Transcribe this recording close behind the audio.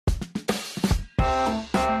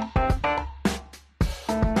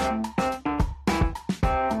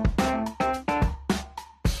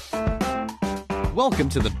Welcome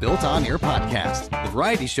to the BuiltOnAir podcast, the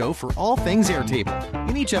variety show for all things Airtable.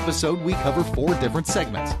 In each episode, we cover 4 different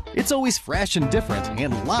segments. It's always fresh and different,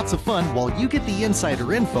 and lots of fun while you get the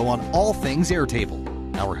insider info on all things Airtable.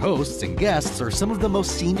 Our hosts and guests are some of the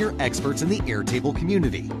most senior experts in the Airtable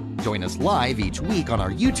community. Join us live each week on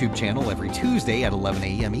our YouTube channel every Tuesday at 11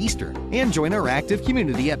 a.m. Eastern, and join our active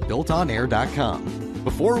community at BuiltOnAir.com.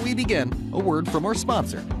 Before we begin, a word from our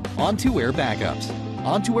sponsor, On2Air Backups.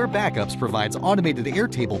 On2Air Backups provides automated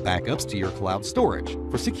Airtable backups to your cloud storage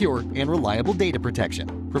for secure and reliable data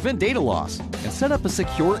protection. Prevent data loss and set up a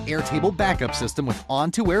secure Airtable backup system with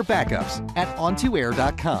On2Air Backups at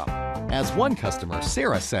On2Air.com. As one customer,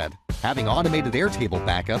 Sarah, said, having automated Airtable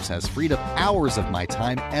backups has freed up hours of my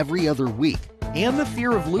time every other week and the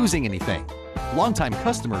fear of losing anything. Longtime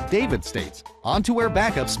customer David states, On2Air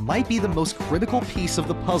Backups might be the most critical piece of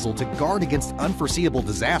the puzzle to guard against unforeseeable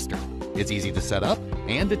disaster. It's easy to set up,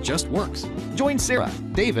 and it just works. Join Sarah,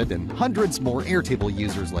 David, and hundreds more Airtable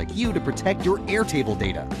users like you to protect your Airtable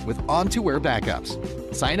data with On2Air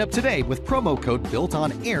Backups. Sign up today with promo code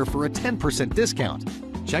BuiltOnAir for a 10% discount.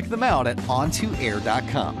 Check them out at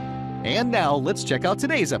On2Air.com. And now let's check out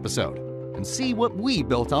today's episode and see what we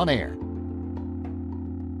built on air.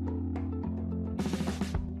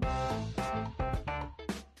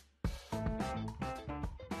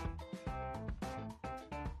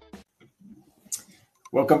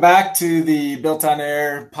 Welcome back to the Built on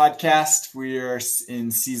Air podcast. We are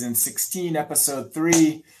in season 16, episode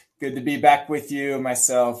 3. Good to be back with you,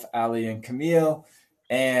 myself, Alli, and Camille,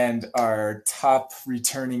 and our top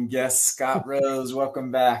returning guest, Scott Rose.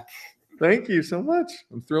 Welcome back. Thank you so much.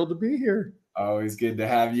 I'm thrilled to be here. Always good to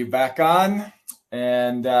have you back on.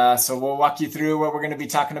 And so we'll walk you through what we're going to be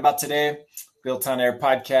talking about today. Built on Air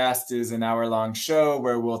podcast is an hour-long show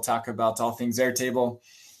where we'll talk about all things Airtable.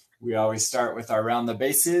 We always start with our round the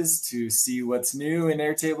bases to see what's new in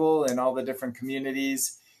Airtable and all the different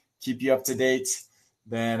communities, keep you up to date.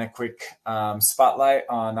 Then a quick spotlight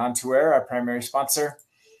on On2Air, our primary sponsor.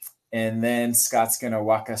 And then Scott's going to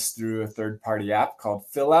walk us through a third-party app called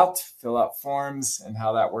Fillout, fill out forms and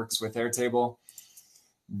how that works with Airtable.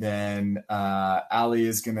 Then Alli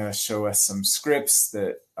is going to show us some scripts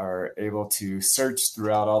that are able to search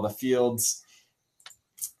throughout all the fields,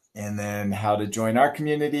 and then how to join our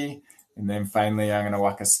community. And then finally, I'm going to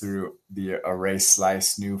walk us through the array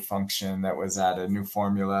slice new function that was added, new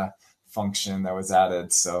formula function that was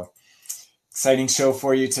added. So exciting show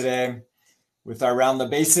for you today. With our round the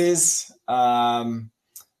bases, I'll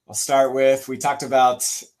start with, we talked about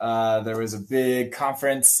there was a big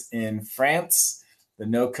conference in France, the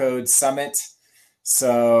No Code Summit.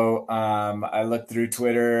 So I looked through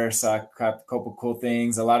Twitter, saw a couple cool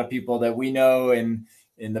things. A lot of people that we know in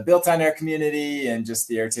the Built on Air community and just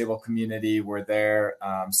the Airtable community were there,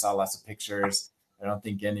 saw lots of pictures. I don't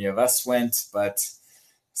think any of us went, but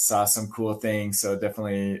saw some cool things. So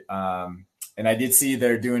definitely, and I did see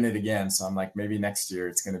they're doing it again. So I'm like, maybe next year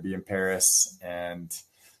it's going to be in Paris. And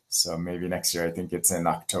so maybe next year, I think it's in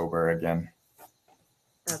October again.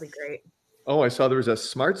 That'd be great. Oh, I saw there was a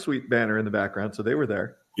Smart Suite banner in the background. So they were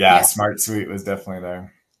there. Yeah. Smart Suite was definitely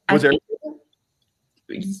there. Was there?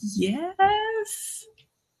 Yes.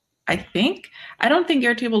 I think. I don't think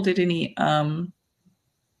Airtable did any,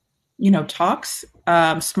 talks.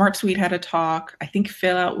 Smart Suite had a talk. I think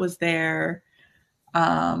Fillout was there.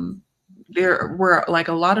 There were like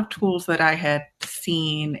a lot of tools that I had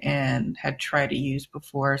seen and had tried to use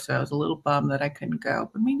before. So I was a little bummed that I couldn't go,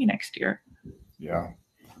 but maybe next year. Yeah.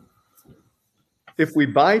 If we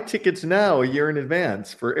buy tickets now a year in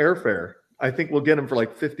advance for airfare, I think we'll get them for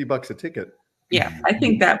like $50 a ticket. Yeah, I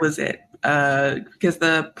think that was it. Because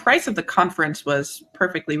the price of the conference was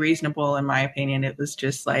perfectly reasonable, in my opinion. It was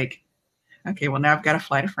just like, okay, well, now I've got to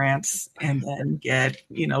fly to France and then get,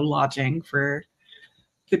 lodging for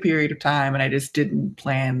the period of time. And I just didn't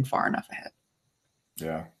plan far enough ahead.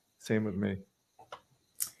 Yeah. Same with me.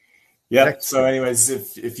 Yeah. So anyways,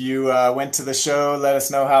 if you went to the show, let us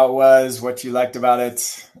know how it was, what you liked about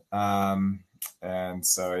it. And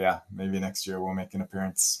so, yeah, maybe next year we'll make an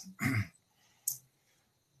appearance.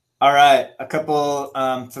 All right, a couple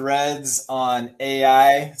threads on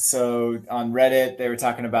AI. So on Reddit, they were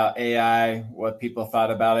talking about AI, what people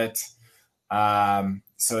thought about it.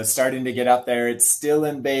 So it's starting to get out there. It's still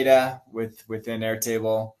in beta within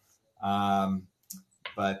Airtable,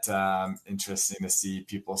 but interesting to see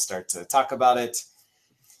people start to talk about it.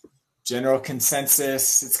 General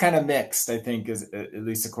consensus, it's kind of mixed, I think, is at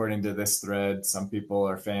least according to this thread. Some people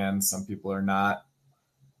are fans, some people are not.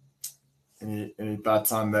 Any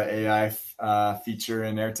thoughts on the AI feature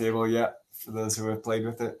in Airtable yet for those who have played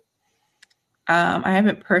with it? I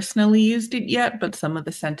haven't personally used it yet, but some of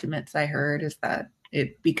the sentiments I heard is that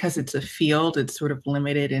because it's a field, it's sort of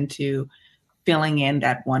limited into filling in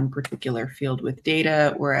that one particular field with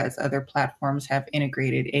data, whereas other platforms have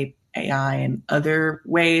integrated AI in other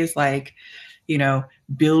ways, like,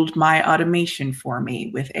 build my automation for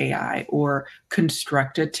me with AI, or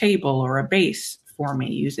construct a table or a base for me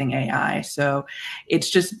using AI. So it's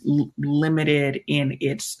just limited in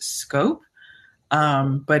its scope.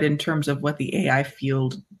 But in terms of what the AI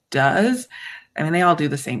field does, I mean, they all do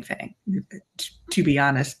the same thing. To be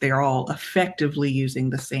honest, they're all effectively using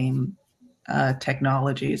the same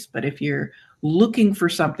technologies. But if you're looking for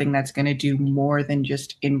something that's going to do more than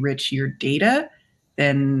just enrich your data,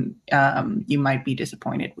 then you might be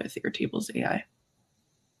disappointed with Airtable's AI.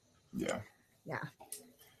 Yeah. Yeah.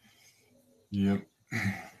 Yep.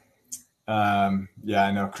 Yeah,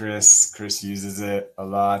 I know Chris uses it a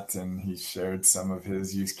lot, and he shared some of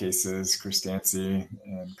his use cases, Chris Dancy,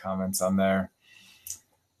 and comments on there.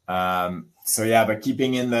 So yeah, but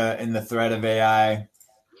keeping in the thread of AI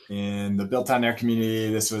in the BuiltOnAir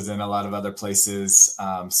community, this was in a lot of other places.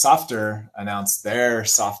 Softer announced their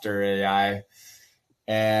Softer AI,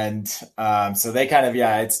 and so they kind of,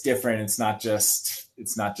 it's different. It's not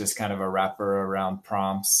just kind of a wrapper around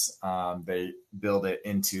prompts. They build it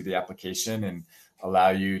into the application and allow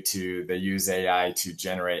you they use AI to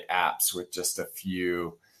generate apps with just a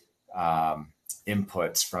few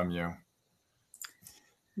inputs from you.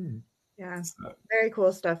 Yeah, very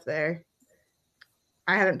cool stuff there.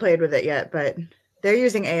 I haven't played with it yet, but they're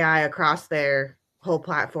using AI across their whole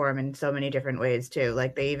platform in so many different ways too.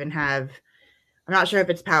 Like they even have, I'm not sure if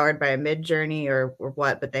it's powered by a Midjourney or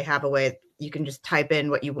what, but they have a way you can just type in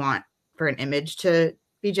what you want for an image to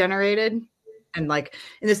be generated. And like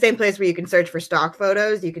in the same place where you can search for stock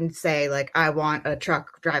photos, you can say like, I want a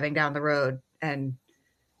truck driving down the road, and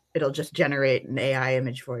it'll just generate an AI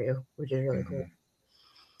image for you, which is really cool.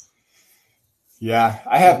 Yeah,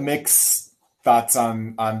 I have mixed thoughts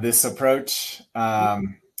on this approach. I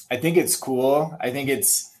think it's cool. I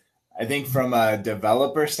think from a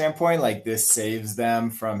developer standpoint, like this saves them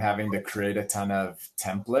from having to create a ton of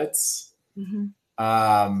templates.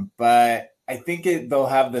 But I think they'll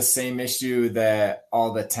have the same issue that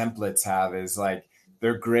all the templates have, is like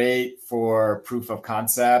they're great for proof of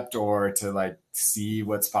concept or to like see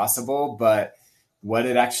what's possible, but what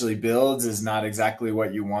it actually builds is not exactly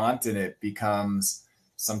what you want, and it becomes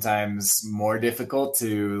sometimes more difficult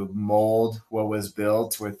to mold what was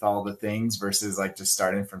built with all the things versus like just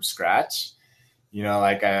starting from scratch.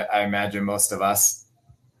 Like I imagine most of us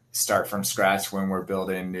start from scratch when we're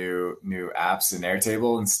building new apps in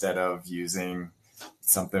Airtable instead of using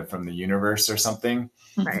something from the universe or something.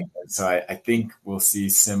 Right. So I think we'll see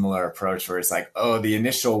similar approach where it's like, oh, the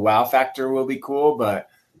initial wow factor will be cool, but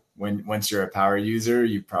once you're a power user,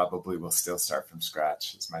 you probably will still start from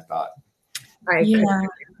scratch, is my thought. Yeah.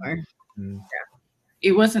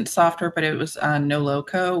 It wasn't software, but it was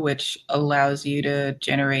NoLoco, which allows you to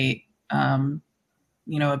generate,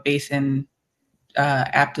 a base in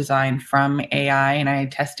app design from AI, and I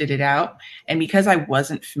tested it out. And because I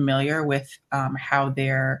wasn't familiar with how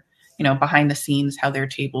their, behind the scenes, how their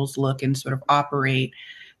tables look and sort of operate,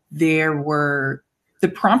 the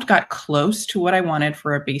prompt got close to what I wanted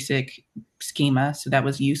for a basic schema. So that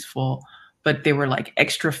was useful, but there were like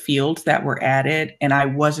extra fields that were added, and I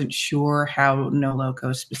wasn't sure how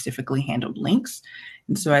NoLoco specifically handled links.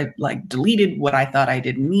 And so I like deleted what I thought I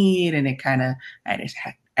didn't need, and I just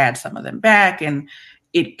add some of them back, and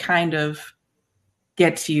it kind of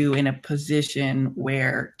gets you in a position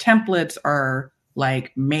where templates are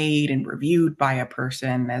like made and reviewed by a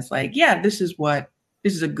person as like, yeah, this is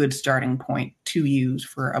a good starting point to use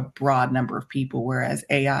for a broad number of people, whereas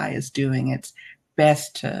AI is doing its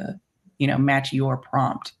best to, match your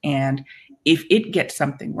prompt. And if it gets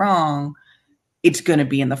something wrong, it's going to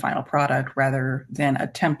be in the final product rather than a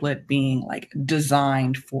template being like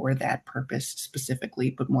designed for that purpose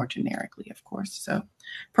specifically, but more generically, of course. So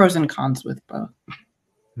pros and cons with both.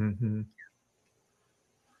 Mm-hmm.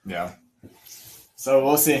 Yeah. So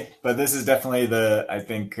we'll see, but this is definitely I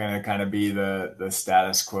think going to kind of be the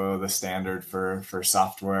status quo, the standard for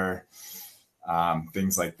software.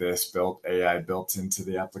 Things like this, AI built into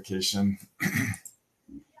the application.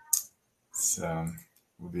 So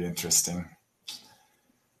will be interesting.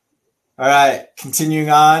 All right, continuing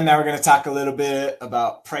on. Now we're going to talk a little bit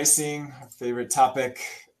about pricing, our favorite topic.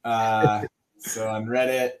 So on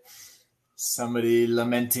Reddit, somebody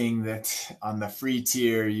lamenting that on the free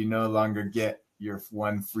tier, you no longer get your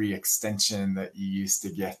one free extension that you used to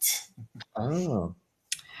get. Oh.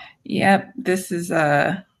 Yep. This is,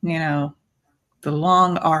 the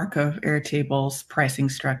long arc of Airtable's pricing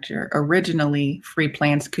structure. Originally, free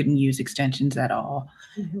plans couldn't use extensions at all.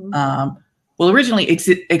 Well, originally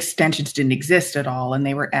extensions didn't exist at all, and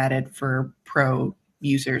they were added for pro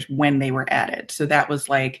users when they were added. So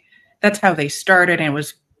that's how they started, and it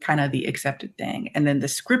was kind of the accepted thing. And then the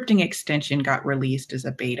scripting extension got released as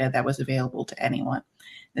a beta that was available to anyone.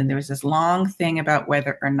 Then there was this long thing about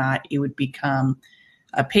whether or not it would become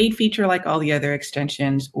a paid feature like all the other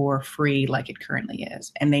extensions or free like it currently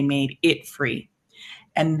is. And they made it free.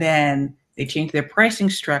 And then they changed their pricing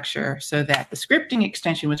structure so that the scripting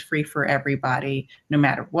extension was free for everybody, no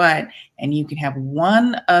matter what. And you can have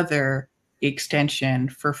one other extension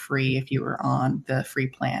for free if you were on the free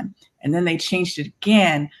plan. And then they changed it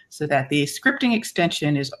again so that the scripting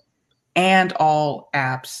extension is, and all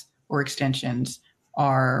apps or extensions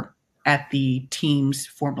are at the Teams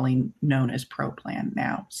formerly known as Pro plan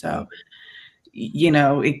now. So,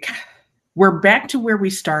 we're back to where we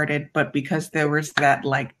started, but because there was that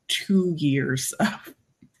 2 years of,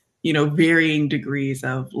 varying degrees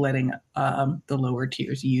of letting the lower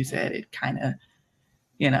tiers use it, it kind of,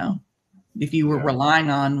 if you were relying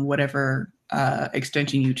on whatever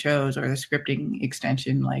extension you chose or the scripting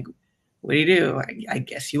extension, what do you do? I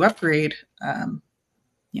guess you upgrade,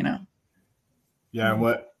 Yeah. And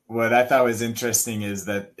what I thought was interesting is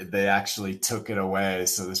that they actually took it away.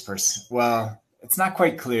 So this person, well, it's not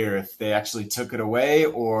quite clear if they actually took it away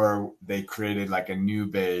or they created a new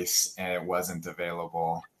base and it wasn't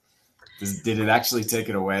available. Did it actually take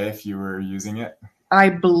it away if you were using it? I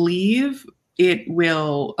believe it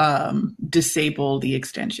will disable the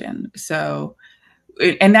extension. So,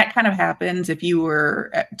 and that kind of happens if you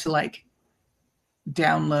were to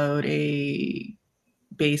download a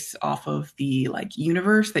base off of the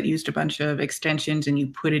universe that used a bunch of extensions and you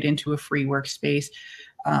put it into a free workspace.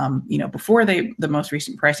 Before the most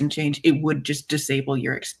recent pricing change, it would just disable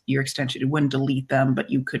your extension. It wouldn't delete them,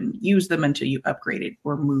 but you couldn't use them until you upgraded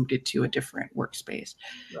or moved it to a different workspace.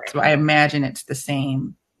 Right. So I imagine it's the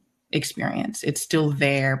same experience. It's still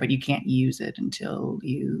there, but you can't use it until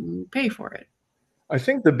you pay for it. I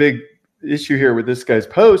think the big issue here with this guy's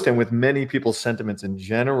post and with many people's sentiments in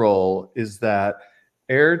general is that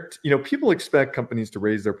people expect companies to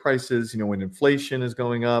raise their prices, when inflation is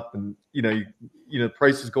going up and,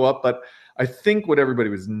 prices go up. But I think what everybody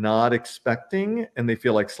was not expecting and they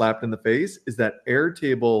feel slapped in the face is that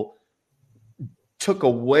Airtable took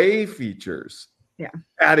away features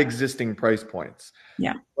at existing price points.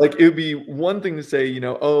 Yeah. It would be one thing to say,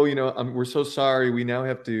 we're so sorry. We now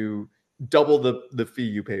have to double the fee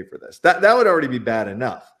you pay for this. That would already be bad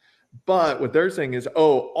enough. But what they're saying is,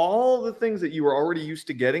 all the things that you were already used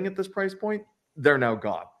to getting at this price point, they're now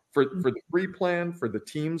gone. For the free plan, for the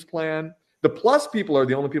Teams plan. The Plus people are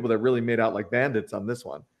the only people that really made out like bandits on this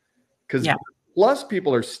one. Because Plus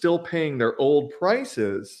people are still paying their old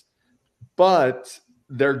prices, but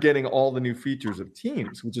they're getting all the new features of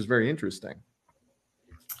Teams, which is very interesting.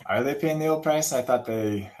 Are they paying the old price? I thought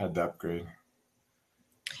they had to upgrade.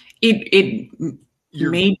 You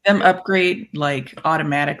made them upgrade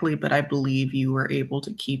automatically, but I believe you were able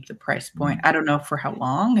to keep the price point. I don't know for how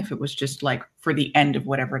long, if it was just for the end of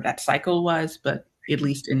whatever that cycle was, but at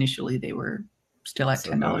least initially they were still at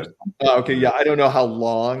 $10. Okay, yeah, I don't know how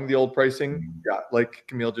long the old pricing, like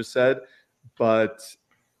Camille just said, but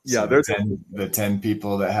yeah, so the 10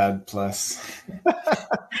 people that had Plus.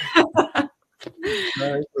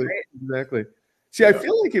 Exactly. See, I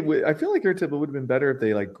feel like Airtable would have been better if they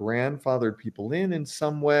grandfathered people in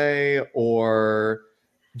some way, or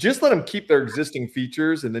just let them keep their existing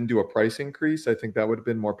features and then do a price increase. I think that would have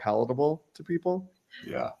been more palatable to people.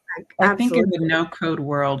 Yeah. I think in the no code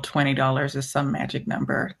world, $20 is some magic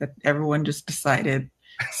number that everyone just decided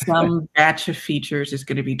some batch of features is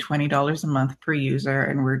going to be $20 a month per user.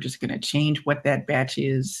 And we're just going to change what that batch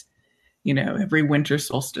is, every winter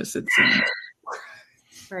solstice, it seems.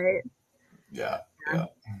 Right. Yeah.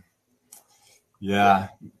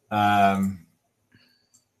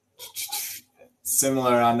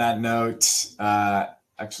 Similar on that note,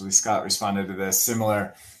 actually Scott responded to this,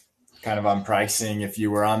 similar kind of on pricing. If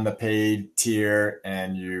you were on the paid tier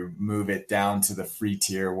and you move it down to the free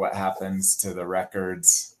tier, what happens to the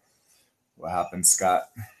records? What happens, Scott?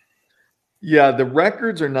 Yeah, the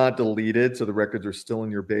records are not deleted, so the records are still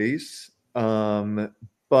in your base.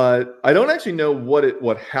 But I don't actually know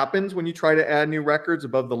what happens when you try to add new records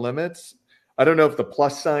above the limits. I don't know if the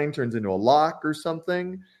plus sign turns into a lock or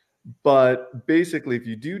something, but basically if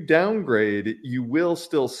you do downgrade, you will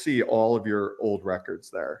still see all of your old records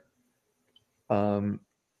there.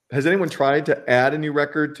 Has anyone tried to add a new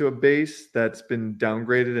record to a base that's been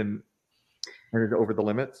downgraded and turned it over the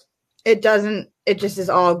limits? It doesn't. It just is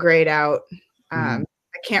all grayed out. I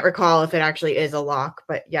can't recall if it actually is a lock,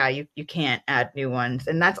 but yeah, you can't add new ones,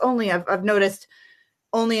 and that's only I've noticed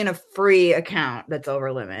only in a free account that's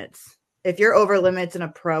over limits. If you're over limits in a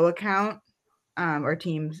pro account or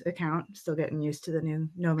Teams account, still getting used to the new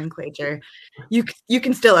nomenclature, you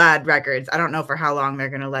can still add records. I don't know for how long they're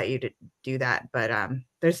going to let you do that, but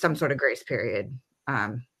there's some sort of grace period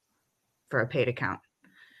for a paid account.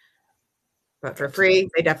 But for free,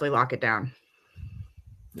 they definitely lock it down.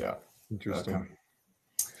 Yeah. Interesting. Okay.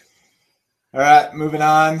 All right, moving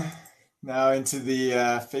on now into the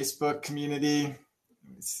Facebook community.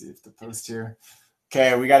 Let me see if the post here.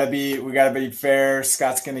 Okay, we gotta be fair.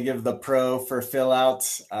 Scott's gonna give the pro for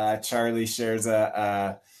Fillout. Charlie shares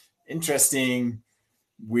a interesting,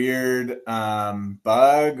 weird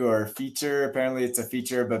bug or feature. Apparently, it's a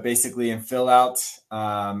feature, but basically in Fillout,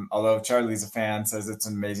 although Charlie's a fan, says it's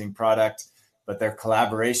an amazing product, but their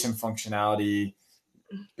collaboration functionality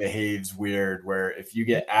behaves weird, where if you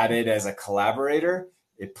get added as a collaborator,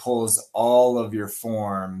 it pulls all of your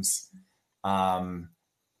forms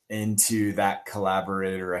into that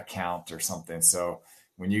collaborator account or something. So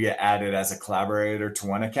when you get added as a collaborator to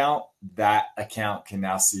one account, that account can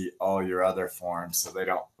now see all your other forms. So they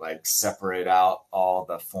don't like separate out all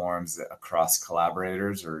the forms across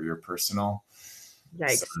collaborators or your personal.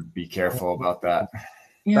 Yikes. So be careful about that.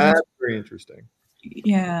 Yeah. That's very interesting.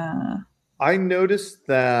 Yeah. I noticed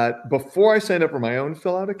that before I signed up for my own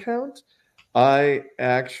Fillout account, I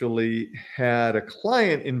actually had a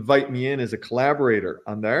client invite me in as a collaborator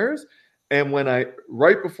on theirs. And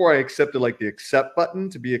right before I accepted like the accept button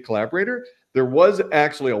to be a collaborator, there was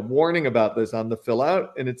actually a warning about this on the Fillout.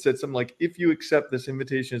 And it said something like, if you accept this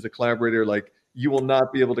invitation as a collaborator, like you will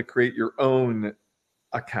not be able to create your own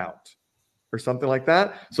account or something like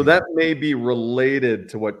that. So that may be related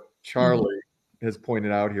to what Charlie has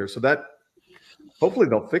pointed out here. So that hopefully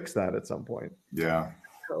they'll fix that at some point. Yeah.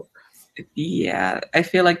 Yeah, I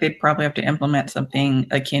feel like they'd probably have to implement something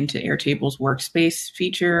akin to Airtable's workspace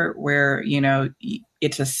feature where,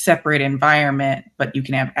 it's a separate environment, but you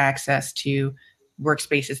can have access to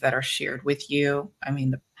workspaces that are shared with you. I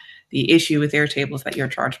mean, the issue with Airtable is that you're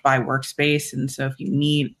charged by workspace. And so if you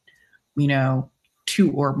need,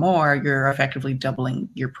 2 or more, you're effectively doubling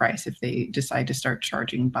your price if they decide to start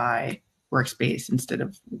charging by workspace instead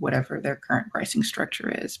of whatever their current pricing structure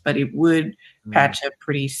is. But it would patch a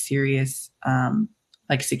pretty serious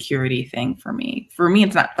security thing for me. For me,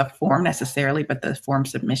 it's not the form necessarily, but the form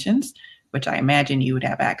submissions, which I imagine you would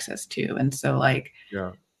have access to. And so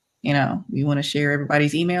you want to share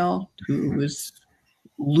everybody's email who is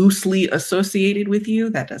loosely associated with you.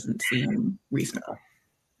 That doesn't seem reasonable.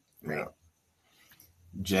 Yeah.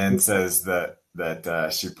 Jen says that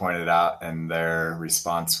she pointed out, and their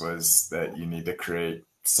response was that you need to create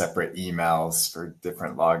separate emails for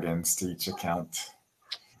different logins to each account.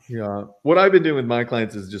 Yeah. What I've been doing with my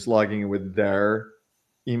clients is just logging in with their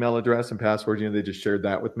email address and password. They just shared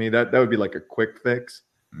that with me. That would be like a quick fix.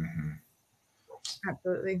 Mm-hmm.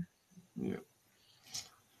 Absolutely. Yeah.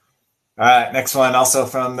 All right. Next one, also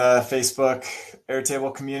from the Facebook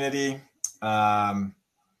Airtable community.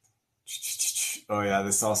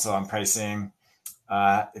 This also on pricing.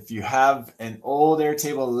 If you have an old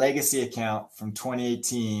Airtable legacy account from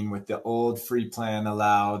 2018 with the old free plan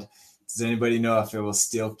allowed, does anybody know if it will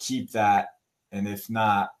still keep that? And if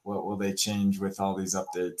not, what will they change with all these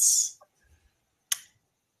updates?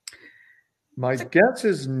 My guess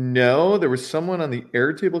is no. There was someone on the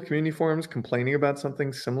Airtable community forums complaining about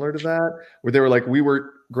something similar to that, where they were like, we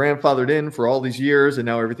were grandfathered in for all these years and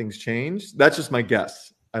now everything's changed. That's just my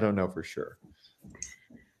guess. I don't know for sure.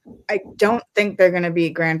 I don't think they're going to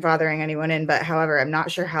be grandfathering anyone in, but however, I'm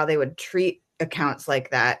not sure how they would treat accounts like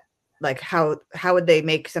that. Like how would they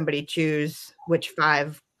make somebody choose which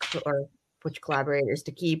 5 or which collaborators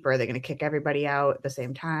to keep? Or are they going to kick everybody out at the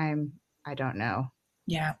same time? I don't know.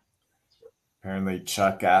 Yeah. Apparently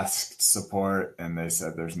Chuck asked support and they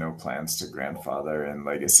said there's no plans to grandfather in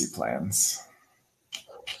legacy plans.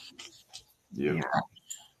 Yeah.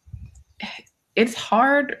 It's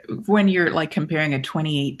hard when you're like comparing a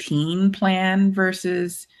 2018 plan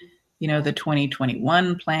versus, the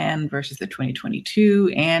 2021 plan versus the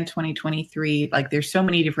 2022 and 2023. Like there's so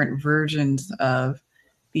many different versions of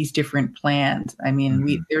these different plans. I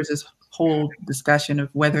mean, there's this whole discussion of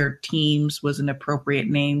whether Teams was an appropriate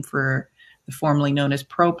name for the formerly known as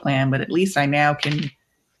Pro plan, but at least I now can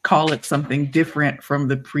call it something different from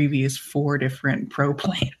the previous 4 different Pro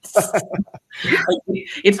plans.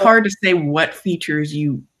 It's hard to say what features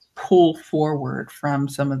you pull forward from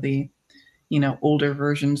some of the, older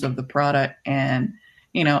versions of the product, and,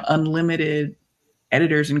 unlimited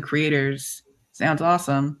editors and creators sounds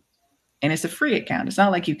awesome. And it's a free account. It's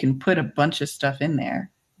not like you can put a bunch of stuff in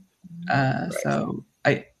there. So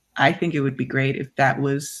I think it would be great if that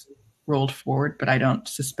was rolled forward, but I don't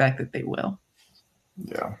suspect that they will.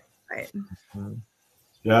 Yeah. Right.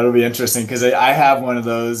 Yeah, it'll be interesting because I have one of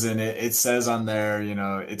those, and it says on there,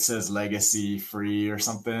 it says legacy free or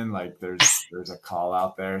something. Like there's a call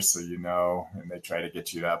out there, so and they try to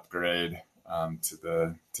get you to upgrade to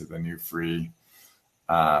the new free.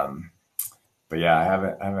 But yeah, I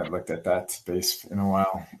haven't looked at that space in a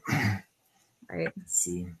while. Right. Let's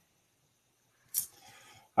see.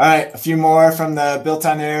 All right, a few more from the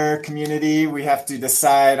BuiltOnAir community. We have to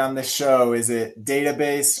decide on the show: is it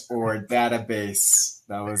database or database?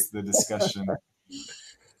 That was the discussion.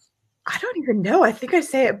 I don't even know. I think I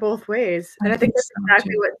say it both ways. And I think that's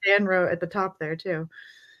exactly what Dan wrote at the top there too.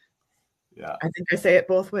 Yeah. I think I say it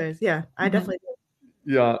both ways. Yeah, I definitely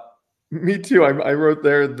do. Yeah, me too. I wrote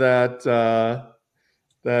there that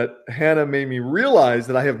Hannah made me realize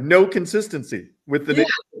that I have no consistency with the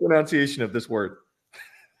pronunciation of this word.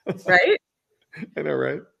 Right? I know,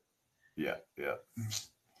 right? Yeah.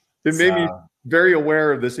 It made me very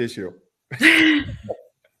aware of this issue.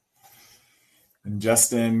 And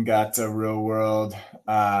Justin got a real world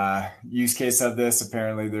use case of this.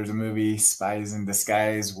 Apparently there's a movie, Spies in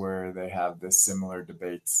Disguise, where they have this similar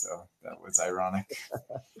debate. So that was ironic.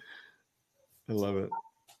 I love it.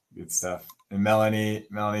 Good stuff. And Melanie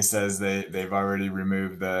says they've already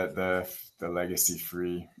removed the legacy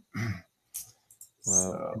free.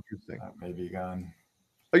 Wow, so interesting. That may be gone.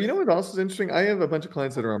 Oh, you know what else is interesting? I have a bunch of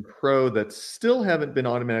clients that are on Pro that still haven't been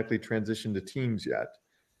automatically transitioned to Teams yet.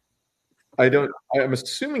 I'm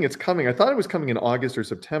assuming it's coming. I thought it was coming in August or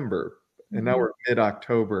September, and now we're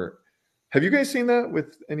mid-October. Have you guys seen that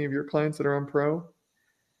with any of your clients that are on Pro?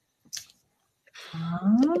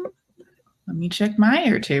 Let me check my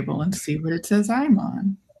Airtable and see what it says I'm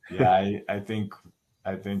on. Yeah, I think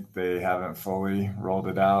they haven't fully rolled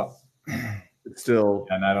it out. It's still,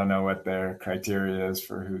 and I don't know what their criteria is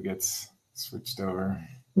for who gets switched over.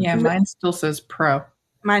 Yeah, mine still says Pro.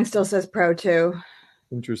 Mine still says Pro too.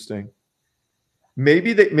 Interesting.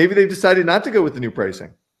 Maybe they've decided not to go with the new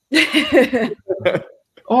pricing.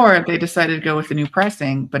 Or they decided to go with the new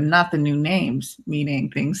pricing, but not the new names,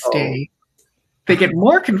 meaning things stay. They get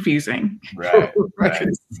more confusing. Right.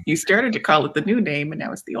 You started to call it the new name, and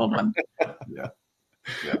now it's the old one. Yeah.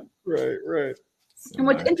 Right. And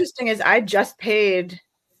what's interesting is I just paid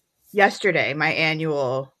yesterday my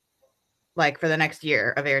annual, like for the next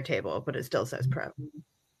year of Airtable, but it still says Pro.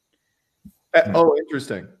 Oh,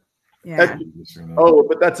 interesting. Yeah.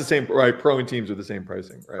 But that's the same, right? Pro and Teams are the same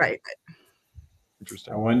pricing, right? Right.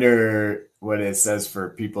 Interesting. I wonder what it says for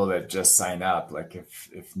people that just sign up, like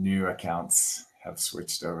if new accounts have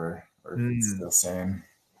switched over, or if it's still same.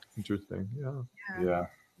 Interesting. Yeah.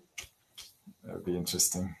 That would be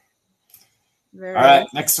interesting. Very All right,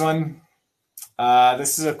 next one.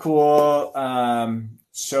 This is a cool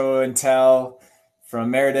show and tell from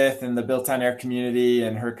Meredith in the BuiltOnAir community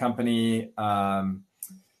and her company.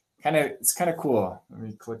 It's kind of cool. Let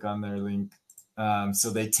me click on their link. So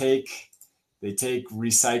they take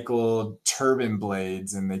recycled turbine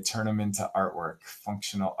blades and they turn them into artwork,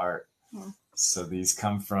 functional art. So these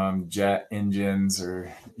come from jet engines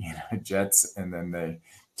or jets, and then they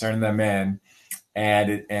turn them in,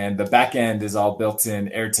 and the back end is all built in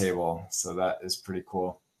Airtable. So that is pretty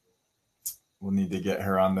cool. We'll need to get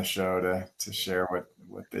her on the show to share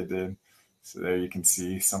what they did. So there you can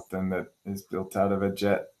see something that is built out of a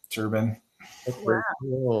jet turbine. That's very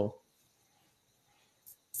cool.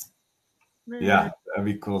 Yeah, that'd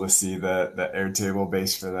be cool to see the Airtable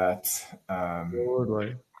base for that.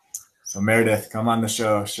 Totally. So Meredith, come on the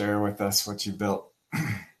show, share with us what you built.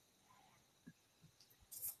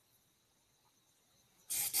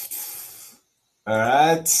 All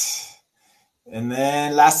right. And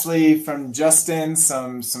then lastly, from Justin,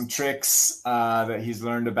 some tricks that he's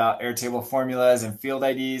learned about Airtable formulas and field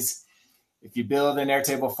IDs. If you build an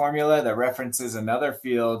Airtable formula that references another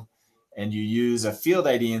field and you use a field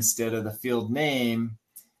ID instead of the field name,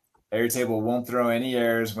 Airtable won't throw any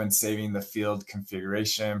errors when saving the field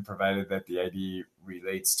configuration, provided that the ID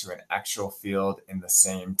relates to an actual field in the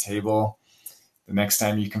same table. The next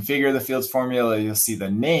time you configure the field's formula, you'll see the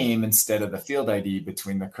name instead of the field ID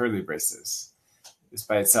between the curly braces. This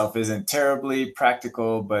by itself isn't terribly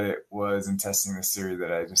practical, but it was in testing this theory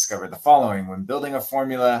that I discovered the following. When building a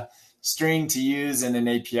formula string to use in an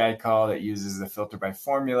API call that uses the filter by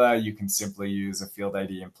formula, you can simply use a field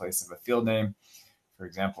ID in place of a field name, for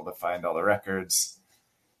example, to find all the records.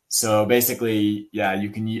 So basically, you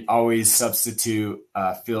can always substitute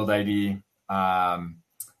a field ID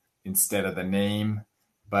instead of the name.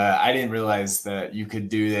 But I didn't realize that you could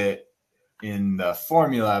do it in the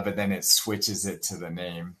formula, but then it switches it to the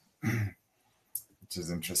name, which is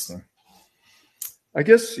interesting. I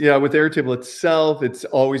guess, yeah, with Airtable itself, it's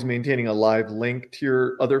always maintaining a live link to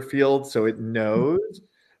your other field, so it knows.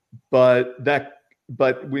 But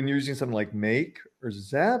when you're using something like Make or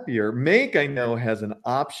Zapier, Make, I know, has an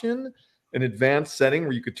option, an advanced setting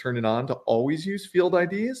where you could turn it on to always use field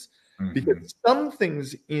IDs. Because some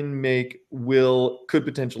things in Make could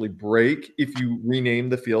potentially break if you rename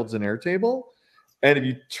the fields in Airtable. And if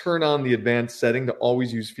you turn on the advanced setting to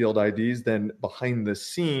always use field IDs, then behind the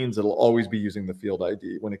scenes, it'll always be using the field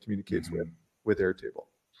ID when it communicates with Airtable.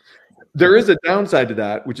 There is a downside to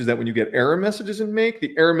that, which is that when you get error messages in Make,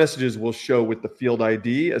 the error messages will show with the field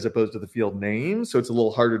ID as opposed to the field name. So it's a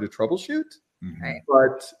little harder to troubleshoot. Right.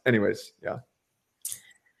 But anyways, yeah.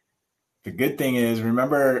 The good thing is,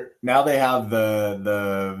 remember, now they have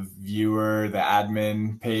the viewer, the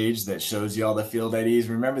admin page that shows you all the field IDs.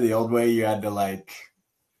 Remember the old way you had to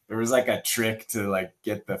there was like a trick to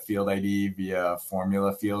get the field ID via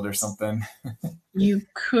formula field or something. You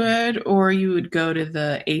could, or you would go to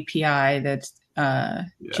the API that's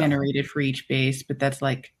generated for each base, but that's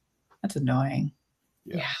annoying.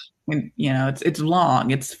 Yeah. And, it's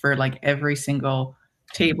long. It's for every single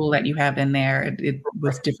table that you have in there. It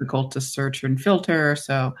was difficult to search and filter.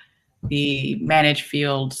 So the manage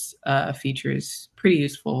fields feature is pretty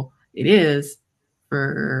useful. It is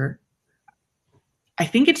I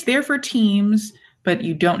think it's there for teams, but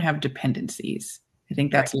you don't have dependencies. I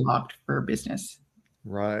think that's locked for business.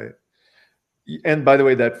 Right. And by the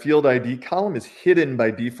way, that field ID column is hidden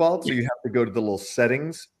by default. So you have to go to the little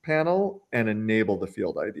settings panel and enable the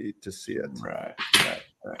field ID to see it. Right.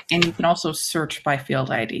 And you can also search by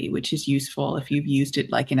field ID, which is useful if you've used it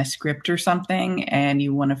in a script or something and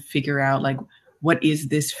you want to figure out what is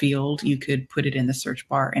this field. You could put it in the search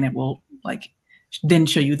bar and it will then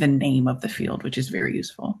show you the name of the field, which is very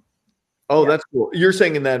useful. Oh, that's cool. You're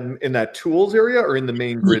saying in that tools area or in the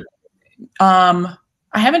main grid?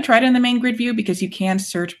 I haven't tried it in the main grid view because you can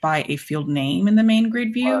search by a field name in the main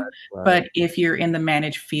grid view. Right. But if you're in the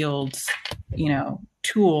manage fields,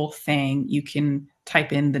 tool thing, you can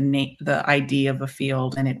type in the ID of a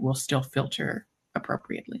field and it will still filter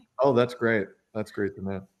appropriately. Oh, that's great. That's great to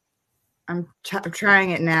know. I'm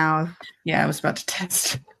trying it now. Yeah, I was about to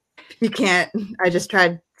test. You can't. I just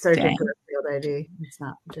tried searching for a field ID. It's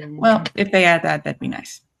not doing it. Well, if they add that, that'd be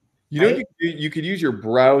nice. You could use your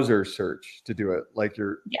browser search to do it, like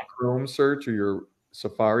your Chrome search or your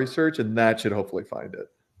Safari search, and that should hopefully find it.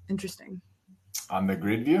 Interesting. On the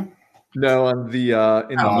grid view? No, on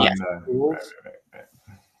the tools. Right.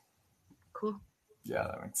 Cool. Yeah,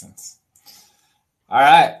 that makes sense. All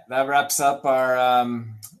right, that wraps up our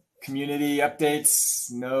community updates.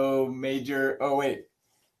 No major. Oh wait,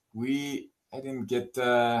 I didn't get.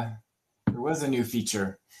 There was a new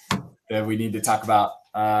feature that we need to talk about.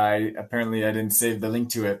 Apparently I didn't save the link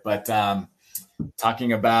to it, but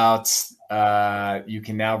talking about you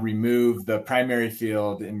can now remove the primary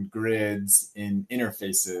field in grids in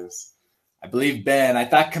interfaces. I believe Ben, I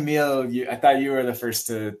thought Camille, I thought you were the first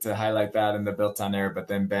to highlight that in the BuiltOnAir, but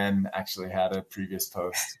then Ben actually had a previous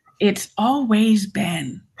post. It's always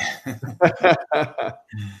Ben.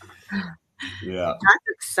 Yeah. That's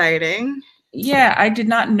exciting. Yeah, I did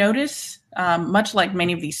not notice, much like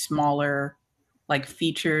many of these smaller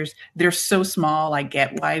features, they're so small. I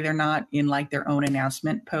get why they're not in their own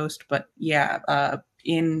announcement post, but yeah,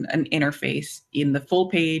 in an interface in the full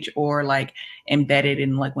page or embedded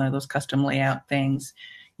in one of those custom layout things,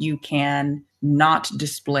 you can not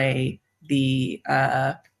display the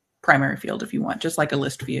primary field if you want, just like a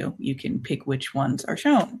list view. You can pick which ones are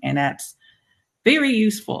shown, and that's very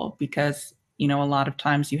useful because a lot of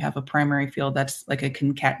times you have a primary field that's a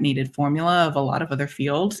concatenated formula of a lot of other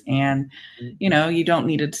fields, and you don't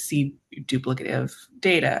need to see duplicative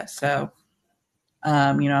data. So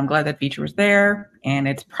I'm glad that feature was there, and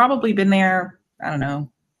it's probably been there, I don't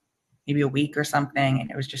know, maybe a week or something,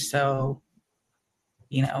 and it was just so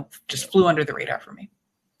just flew under the radar for me.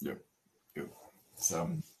 Yep.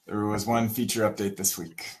 So there was one feature update this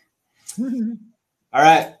week. All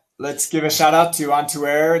right. Let's give a shout out to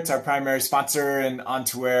OnToAir. It's our primary sponsor, and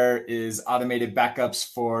OnToAir is automated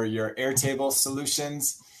backups for your Airtable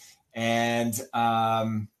solutions. And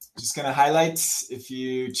just going to highlight, if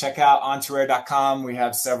you check out ontoair.com, we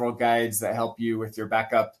have several guides that help you with your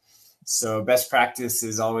backup. So best practice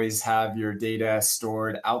is always have your data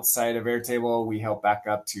stored outside of Airtable. We help back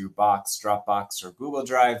up to Box, Dropbox, or Google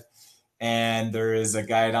Drive. And there is a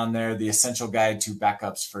guide on there, the essential guide to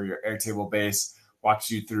backups for your Airtable base.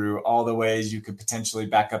 walks you through all the ways you could potentially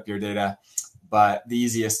back up your data. But the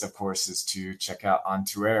easiest, of course, is to check out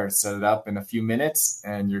On2Air. Set it up in a few minutes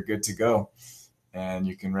and you're good to go. And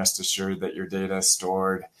you can rest assured that your data is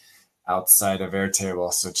stored outside of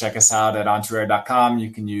Airtable. So check us out at on2air.com.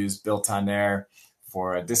 You can use BuiltOnAir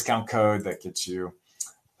for a discount code that gets you,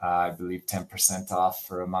 I believe, 10% off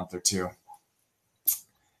for a month or two.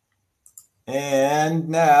 And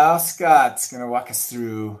now Scott's going to walk us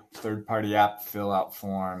through third-party app fill-out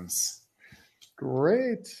forms.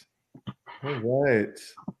 Great. All right.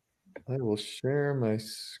 I will share my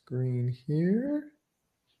screen here.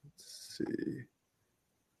 Let's see.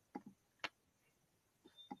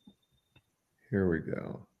 Here we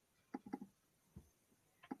go.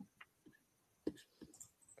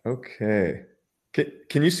 Okay.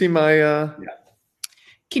 Can you see my Yeah.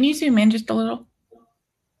 Can you zoom in just a little?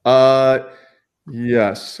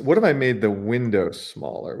 Yes. What if I made the window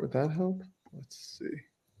smaller? Would that help? Let's see.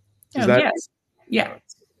 Yes. Yeah.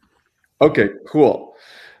 Okay, cool.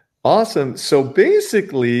 Awesome. So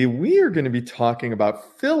basically, we are going to be talking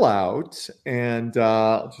about Fillout, and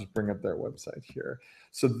I'll just bring up their website here.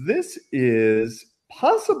 So this is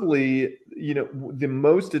possibly, the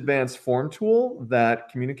most advanced form tool that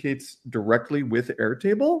communicates directly with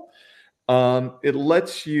Airtable. It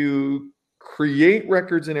lets you create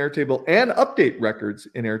records in Airtable and update records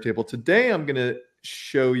in Airtable. Today, I'm going to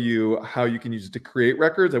show you how you can use it to create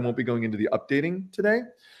records. I won't be going into the updating today.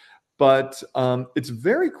 But it's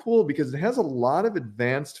very cool because it has a lot of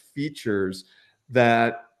advanced features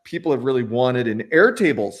that people have really wanted in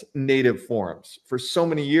Airtable's native forms for so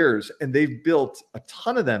many years, and they've built a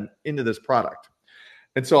ton of them into this product.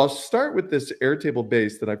 And so I'll start with this Airtable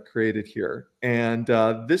base that I've created here. And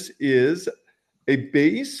this is a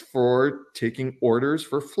base for taking orders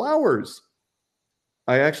for flowers.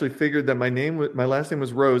 I actually figured that my last name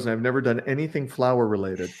was Rose, and I've never done anything flower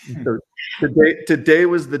related. So today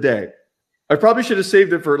was the day. I probably should have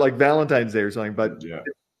saved it for like Valentine's Day or something, but yeah.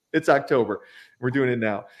 It's October. We're doing it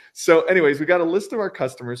now. So anyways, we got a list of our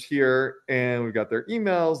customers here, and we've got their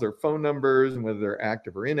emails, their phone numbers, and whether they're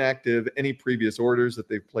active or inactive, any previous orders that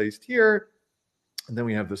they've placed here. And then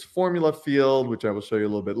we have this formula field, which I will show you a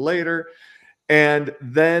little bit later. And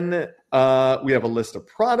then we have a list of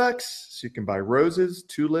products. So you can buy roses,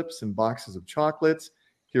 tulips, and boxes of chocolates.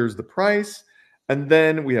 Here's the price. And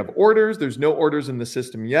then we have orders. There's no orders in the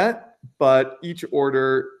system yet, but each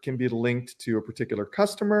order can be linked to a particular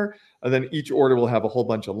customer. And then each order will have a whole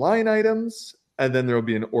bunch of line items. And then there will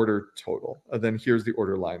be an order total. And then here's the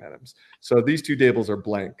order line items. So these two tables are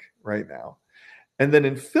blank right now. And then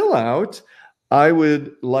in Fillout, I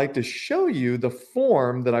would like to show you the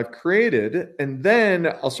form that I've created, and then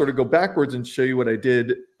I'll sort of go backwards and show you what I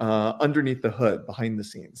did underneath the hood, behind the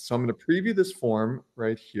scenes. So I'm going to preview this form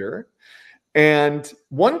right here. And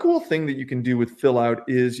one cool thing that you can do with Fillout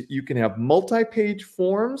is you can have multi-page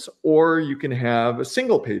forms, or you can have a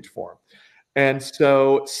single-page form. And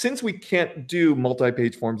so since we can't do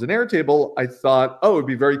multi-page forms in Airtable, I thought, it would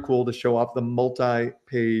be very cool to show off the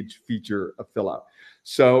multi-page feature of Fillout.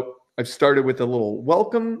 So I've started with a little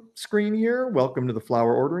welcome screen here. Welcome to the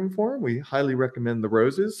flower ordering form. We highly recommend the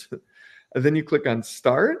roses. And then you click on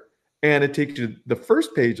Start, and it takes you to the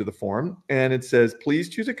first page of the form, and it says, please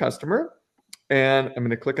choose a customer. And I'm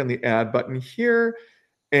going to click on the Add button here,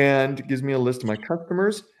 and it gives me a list of my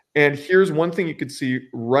customers. And here's one thing you could see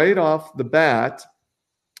right off the bat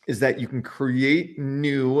is that you can create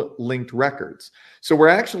new linked records. So we're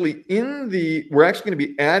actually going to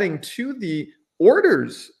be adding to the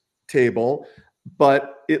orders table,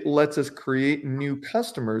 but it lets us create new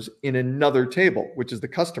customers in another table, which is the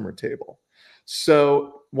customer table.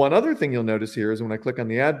 So one other thing you'll notice here is when I click on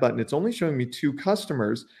the Add button, it's only showing me 2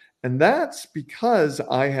 customers. And that's because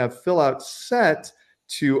I have Fillout set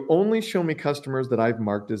to only show me customers that I've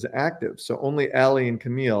marked as active. So only Alli and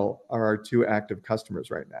Camille are our 2 active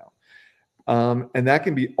customers right now. And that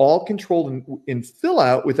can be all controlled in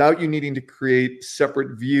Fillout without you needing to create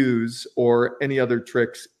separate views or any other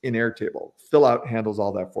tricks in Airtable. Fillout handles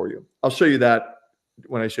all that for you. I'll show you that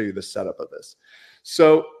when I show you the setup of this.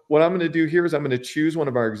 So what I'm going to do here is I'm going to choose one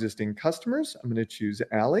of our existing customers. I'm going to choose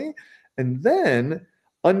Alli. And then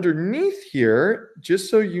underneath here,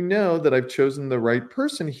 just so you know that I've chosen the right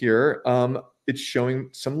person here, it's showing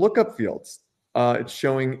some lookup fields. It's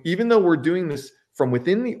showing, even though we're doing this from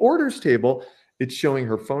within the orders table, it's showing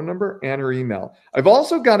her phone number and her email. I've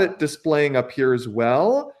also got it displaying up here as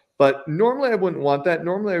well, but normally I wouldn't want that.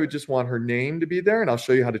 Normally I would just want her name to be there, and I'll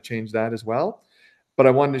show you how to change that as well. But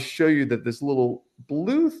I wanted to show you that this little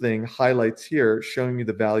blue thing highlights here, showing you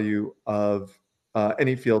the value of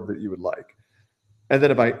any field that you would like. And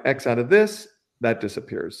then if I X out of this, that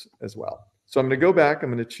disappears as well. So I'm going to go back.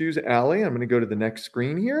 I'm going to choose Alli. I'm going to go to the next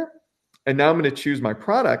screen here. And now I'm going to choose my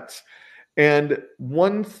products. And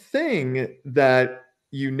one thing that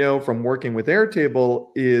you know from working with Airtable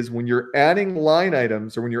is when you're adding line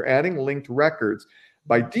items or when you're adding linked records,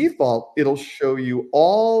 by default, it'll show you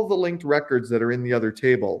all the linked records that are in the other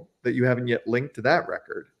table that you haven't yet linked to that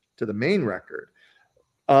record, to the main record.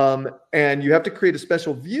 And you have to create a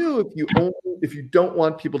special view if you don't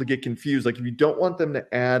want people to get confused, like if you don't want them to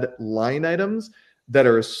add line items that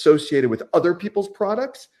are associated with other people's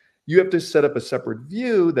products, you have to set up a separate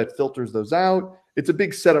view that filters those out. It's a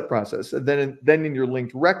big setup process. And then in your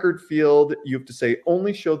linked record field, you have to say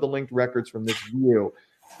only show the linked records from this view.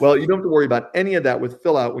 Well, you don't have to worry about any of that with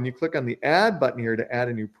Fillout. When you click on the add button here to add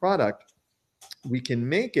a new product, we can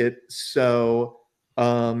make it so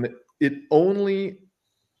it only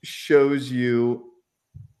shows you,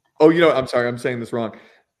 I'm sorry, I'm saying this wrong.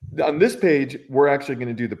 On this page, we're actually going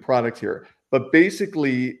to do the product here, but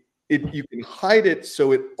basically you can hide it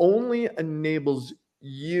so it only enables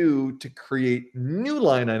you to create new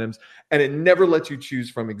line items, and it never lets you choose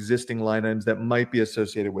from existing line items that might be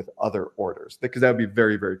associated with other orders, because that would be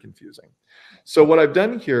very, very confusing. So what I've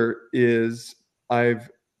done here is I've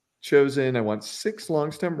chosen, I want 6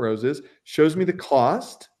 long stem roses, shows me the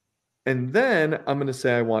cost. And then I'm going to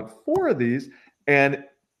say I want 4 of these, and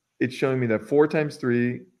it's showing me that 4 times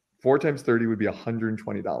 3, 4 times 30 would be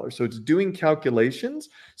 $120. So it's doing calculations.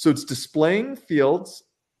 So it's displaying fields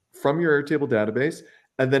from your Airtable database,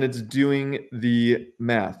 and then it's doing the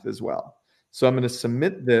math as well. So I'm going to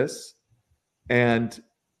submit this, and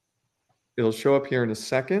it'll show up here in a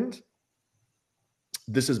second.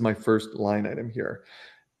 This is my first line item here.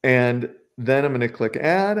 And then I'm going to click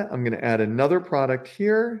add. I'm going to add another product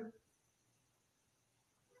here.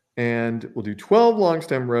 And we'll do 12 long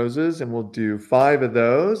stem roses, and we'll do 5 of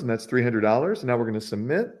those, and that's $300. And now we're going to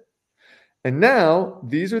submit. And now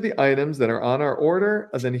these are the items that are on our order.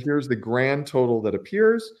 And then here's the grand total that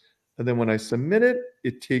appears. And then when I submit it,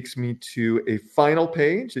 it takes me to a final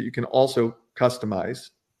page that you can also customize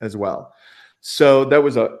as well. So that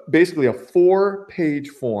was basically a 4-page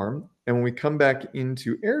form. And when we come back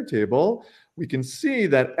into Airtable, we can see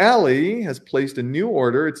that Alli has placed a new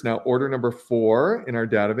order. It's now order number 4 in our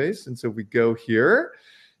database. And so if we go here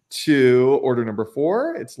to order number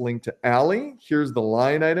 4, it's linked to Alli. Here's the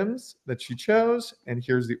line items that she chose, and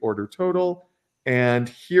here's the order total. And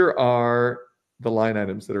here are the line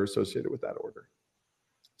items that are associated with that order.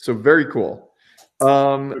 So very cool.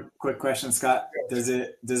 Quick question, Scott. Does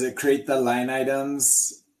it create the line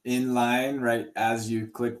items in line, right? As you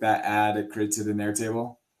click that add, it creates it in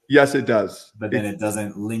Airtable? Yes, it does. But then it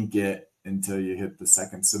doesn't link it until you hit the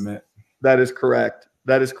second submit? That is correct.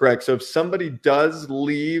 That is correct. So if somebody does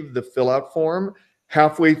leave the Fillout form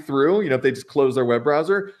halfway through, if they just close their web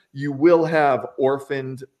browser, you will have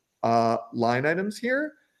orphaned line items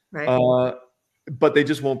here, Right. but they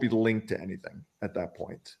just won't be linked to anything at that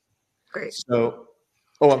point. Great. So,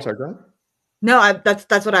 I'm sorry, go ahead. No,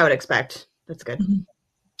 that's what I would expect. That's good.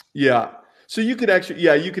 Yeah. So you could actually,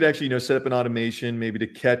 set up an automation maybe to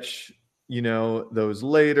catch, those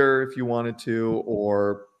later if you wanted to,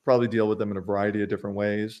 or probably deal with them in a variety of different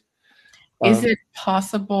ways. Is it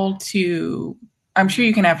possible to, I'm sure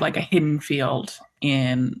you can have like a hidden field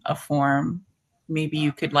in a form. Maybe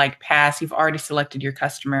you could you've already selected your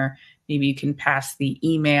customer. Maybe you can pass the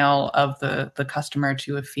email of the customer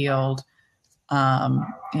to a field. And,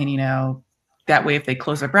 that way if they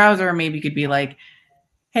close their browser, maybe you could be like,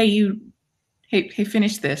 hey,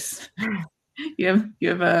 finish this. You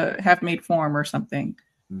have a half-made form or something.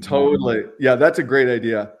 Totally. Yeah, that's a great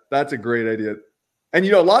idea. And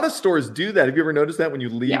a lot of stores do that. Have you ever noticed that when you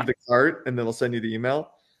leave the cart and then they'll send you the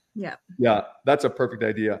email? Yeah. Yeah, that's a perfect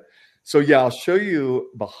idea. So I'll show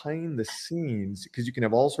you behind the scenes, because you can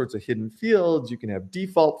have all sorts of hidden fields. You can have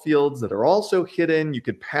default fields that are also hidden. You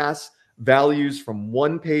could pass values from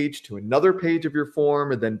one page to another page of your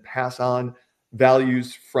form, and then pass on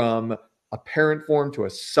values from a parent form to a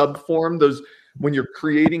sub form. Those, when you're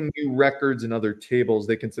creating new records in other tables,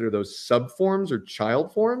 they consider those sub forms or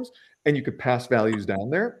child forms, and you could pass values down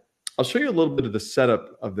there. I'll show you a little bit of the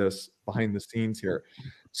setup of this behind the scenes here.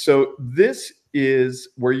 So this is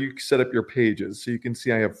where you set up your pages. So you can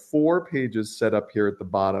see I have 4 pages set up here at the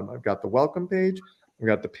bottom. I've got the welcome page. I've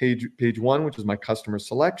got the page 1, which is my customer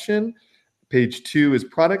selection. Page 2 is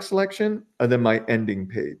product selection, and then my ending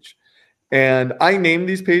page. And I name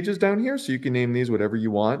these pages down here, so you can name these whatever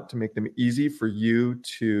you want to make them easy for you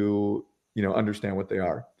to, understand what they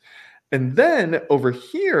are. And then over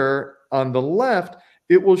here on the left,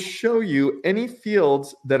 it will show you any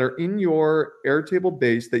fields that are in your Airtable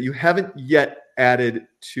base that you haven't yet added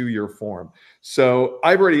to your form. So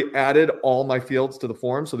I've already added all my fields to the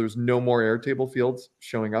form, so there's no more Airtable fields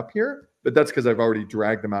showing up here, but that's because I've already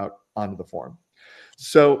dragged them out onto the form.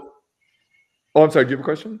 So, oh, I'm sorry, do you have a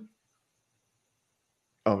question?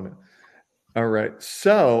 Oh, no. All right.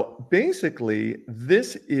 So basically,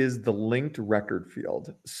 this is the linked record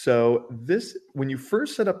field. So this, when you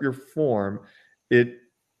first set up your form, it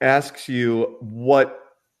asks you what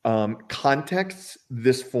contexts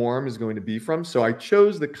this form is going to be from. So I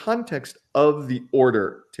chose the context of the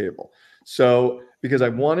order table. So because I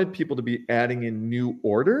wanted people to be adding in new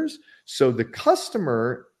orders, so the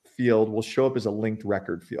customer field will show up as a linked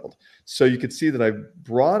record field. So you could see that I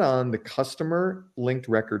brought on the customer linked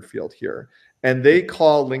record field here, and they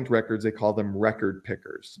call linked records, they call them record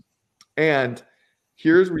pickers. And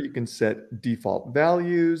here's where you can set default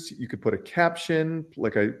values. You could put a caption,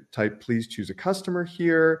 like I type, please choose a customer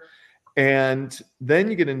here. And then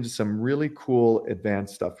you get into some really cool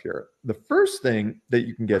advanced stuff here. The first thing that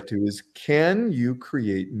you can get to is, can you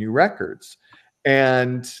create new records?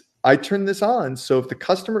 And I turn this on. So if the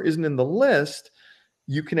customer isn't in the list,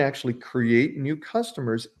 you can actually create new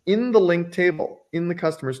customers in the link table, in the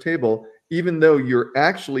customers table, even though you're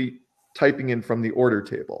actually typing in from the order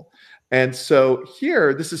table. And so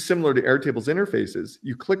here, this is similar to Airtable's interfaces.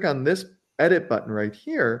 You click on this edit button right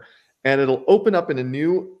here, and it'll open up in a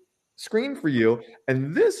new screen for you.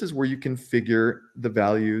 And this is where you configure the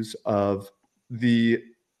values of the,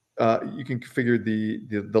 you can configure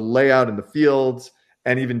the layout and the fields,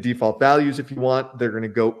 and even default values if you want. They're going to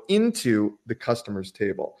go into the customers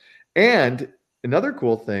table. And another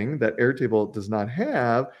cool thing that Airtable does not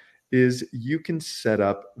have is you can set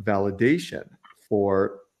up validation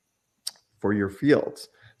for your fields.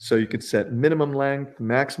 So you could set minimum length,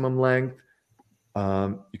 maximum length.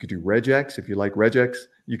 You could do regex if you like regex.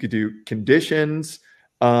 You could do conditions,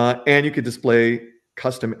 and you could display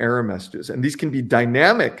custom error messages. And these can be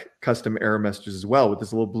dynamic custom error messages as well with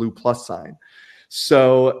this little blue plus sign.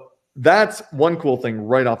 So that's one cool thing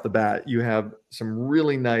right off the bat. You have some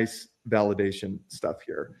really nice validation stuff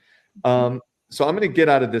here. So I'm going to get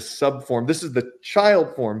out of this sub form. This is the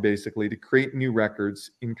child form, basically, to create new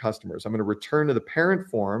records in customers. I'm going to return to the parent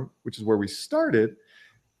form, which is where we started.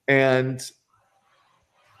 And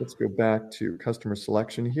let's go back to customer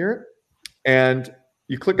selection here. And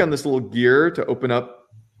you click on this little gear to open up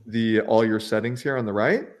all your settings here on the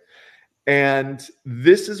right. And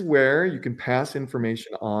this is where you can pass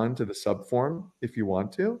information on to the subform if you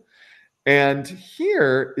want to. And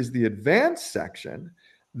here is the advanced section.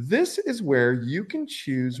 This is where you can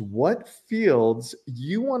choose what fields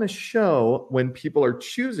you want to show when people are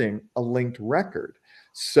choosing a linked record.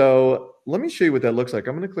 So let me show you what that looks like.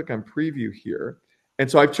 I'm going to click on preview here. And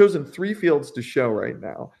so I've chosen 3 fields to show right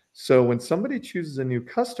now. So when somebody chooses a new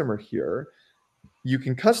customer here, you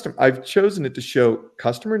can I've chosen it to show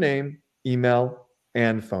customer name, email,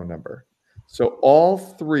 and phone number. So all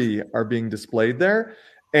 3 are being displayed there,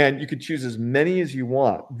 and you could choose as many as you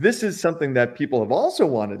want. This is something that people have also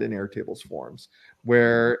wanted in Airtable's forms,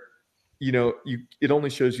 where it only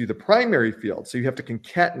shows you the primary field, so you have to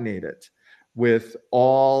concatenate it with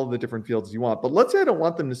all the different fields you want. But let's say I don't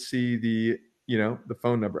want them to see the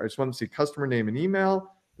phone number. I just want them to see customer name and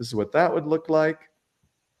email. This is what that would look like.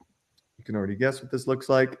 You can already guess what this looks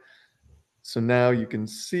like. So now you can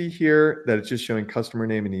see here that it's just showing customer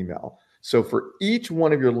name and email. So for each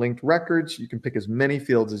one of your linked records, you can pick as many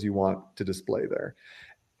fields as you want to display there.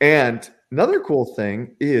 And another cool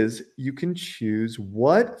thing is you can choose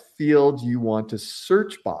what field you want to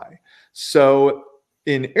search by. So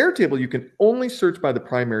in Airtable, you can only search by the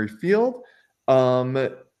primary field.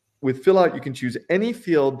 With Fillout, you can choose any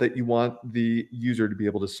field that you want the user to be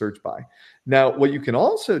able to search by. Now, what you can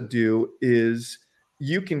also do is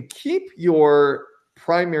you can keep your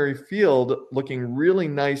primary field looking really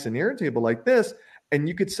nice in Airtable like this, and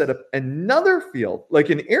you could set up another field.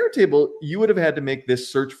 Like in Airtable, you would have had to make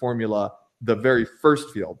this search formula the very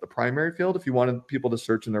first field, the primary field, if you wanted people to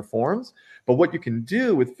search in their forms. But what you can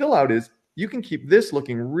do with Fillout is you can keep this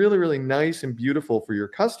looking really, really nice and beautiful for your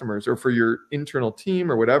customers or for your internal team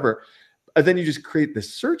or whatever. And then you just create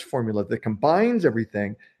this search formula that combines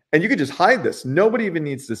everything, and you could just hide this. Nobody even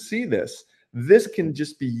needs to see this. This can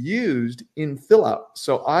just be used in Fillout.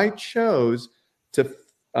 So I chose to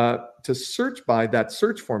search by that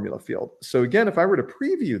search formula field. So again, if I were to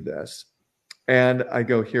preview this and I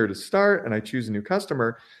go here to start and I choose a new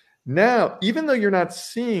customer, now, even though you're not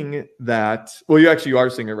seeing that, well, you are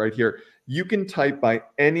seeing it right here. You can type by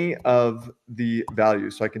any of the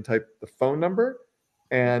values. So I can type the phone number,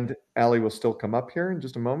 and Alli will still come up here in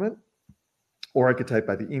just a moment. or I could type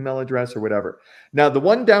by the email address or whatever. Now, the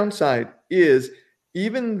one downside is,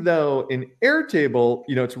 even though in Airtable,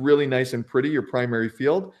 it's really nice and pretty, your primary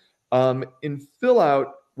field, in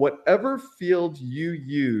Fillout, whatever field you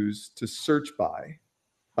use to search by,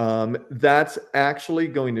 that's actually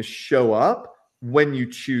going to show up when you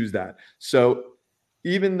choose that. So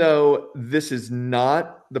even though this is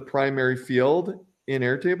not the primary field in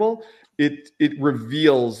Airtable, it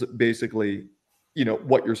reveals basically,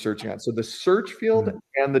 what you're searching on. So the search field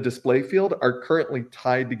and the display field are currently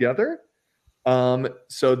tied together.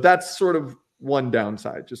 So that's sort of one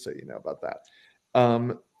downside, just so you know about that.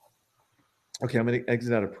 Okay, I'm going to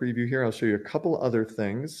exit out of preview here. I'll show you a couple other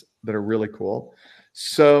things that are really cool.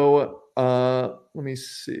 So let me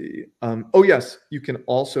see. Oh, yes, you can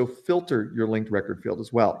also filter your linked record field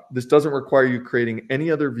as well. This doesn't require you creating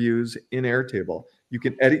any other views in Airtable. You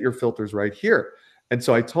can edit your filters right here. And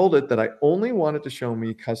so I told it that I only wanted to show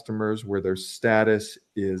me customers where their status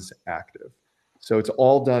is active. So it's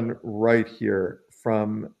all done right here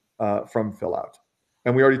from Fillout.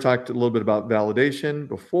 And we already talked a little bit about validation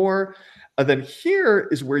before. And then here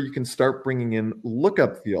is where you can start bringing in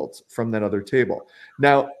lookup fields from that other table.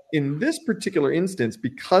 Now, in this particular instance,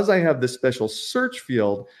 because I have this special search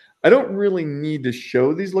field, I don't really need to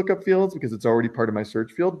show these lookup fields because it's already part of my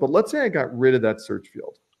search field. But let's say I got rid of that search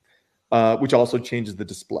field, which also changes the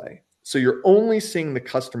display. So you're only seeing the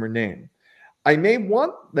customer name. I may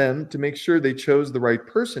want them to make sure they chose the right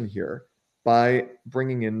person here by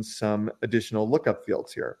bringing in some additional lookup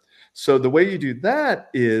fields here. So the way you do that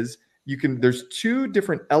is there's two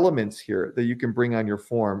different elements here that you can bring on your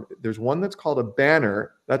form. There's one that's called a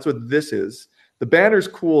banner. That's what this is. The banner is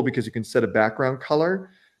cool because you can set a background color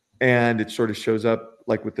and it sort of shows up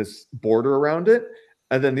like with this border around it.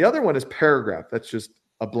 And then the other one is paragraph. That's just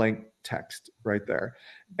a blank text right there.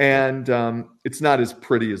 And it's not as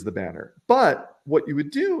pretty as the banner. But what you would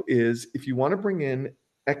do is, if you want to bring in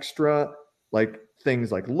extra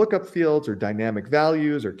things like lookup fields or dynamic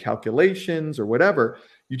values or calculations or whatever,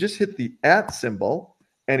 you just hit the @ symbol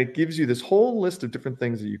and it gives you this whole list of different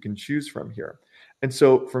things that you can choose from here. And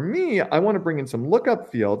so for me, I want to bring in some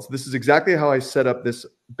lookup fields. This is exactly how I set up this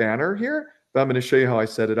banner here, but I'm going to show you how I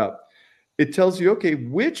set it up. It tells you, okay,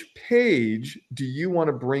 which page do you want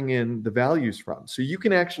to bring in the values from? So you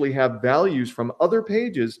can actually have values from other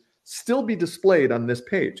pages still be displayed on this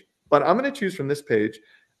page. But I'm going to choose from this page,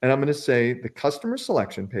 and I'm going to say the customer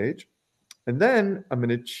selection page. And then I'm going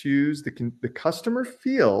to choose the customer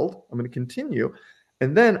field. I'm going to continue.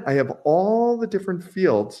 And then I have all the different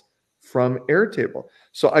fields from Airtable.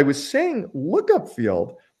 So I was saying lookup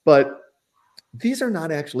field, but these are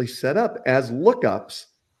not actually set up as lookups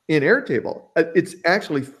in Airtable. It's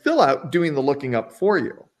actually Fillout doing the looking up for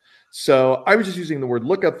you. So I was just using the word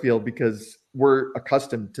lookup field because we're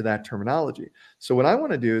accustomed to that terminology. So what I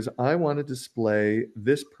want to do is I want to display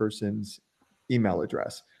this person's email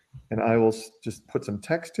address. And I will just put some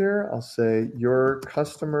text here. I'll say your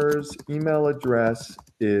customer's email address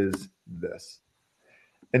is this.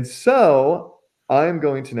 And so I'm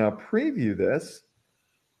going to now preview this.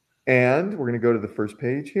 And we're going to go to the first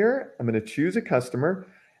page here. I'm going to choose a customer.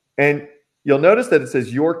 And you'll notice that it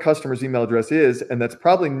says your customer's email address is, and that's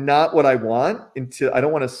probably not what I want I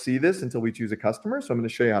don't want to see this until we choose a customer. So I'm going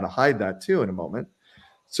to show you how to hide that too in a moment.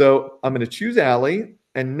 So I'm going to choose Alli.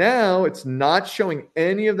 And now it's not showing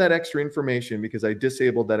any of that extra information because I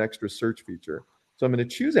disabled that extra search feature. So I'm going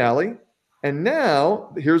to choose Alli. And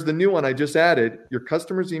now here's the new one I just added. Your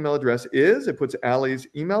customer's email address is, it puts Alli's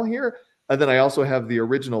email here. And then I also have the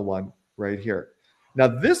original one right here. Now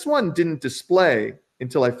this one didn't display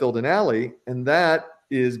until I filled in Alli. And that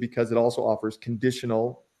is because it also offers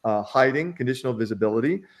conditional hiding, conditional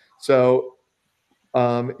visibility. So,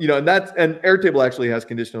 and Airtable actually has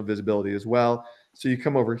conditional visibility as well. So you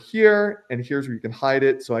come over here and here's where you can hide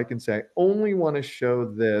it. So I can say, I only want to show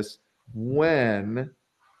this when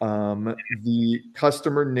the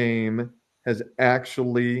customer name has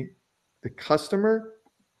actually, the customer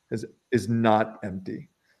is not empty.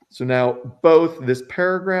 So now both this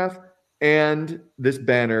paragraph and this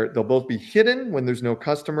banner, they'll both be hidden when there's no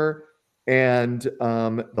customer, and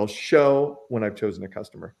they'll show when I've chosen a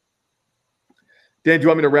customer. Dan, do you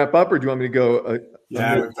want me to wrap up or do you want me to go?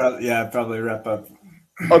 Probably wrap up.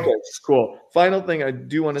 Okay, cool. Final thing I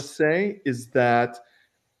do want to say is that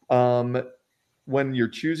when you're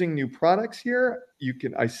choosing new products here,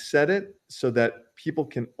 I set it so that people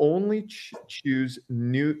can only choose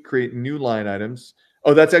create new line items.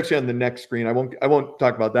 Oh, that's actually on the next screen. I won't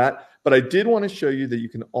talk about that, but I did want to show you that you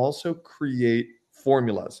can also create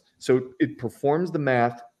formulas. So it performs the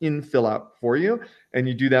math in Fillout for you. And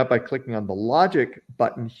you do that by clicking on the logic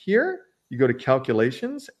button here. you go to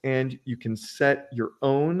calculations and you can set your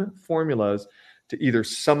own formulas to either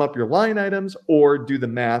sum up your line items or do the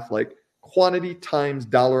math like quantity times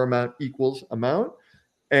dollar amount equals amount.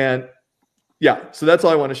 And yeah, so that's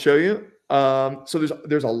all I want to show you. So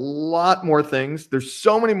there's a lot more things. There's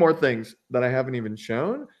so many more things that I haven't even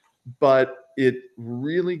shown, but it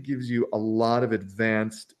really gives you a lot of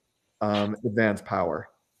advanced power.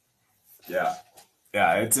 Yeah.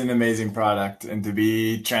 Yeah, it's an amazing product. And to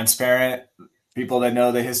be transparent, people that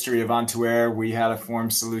know the history of OnToAir, we had a form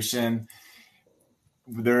solution.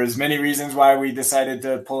 There's many reasons why we decided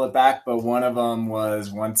to pull it back, but one of them was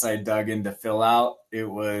once I dug into Fillout, it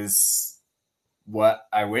was what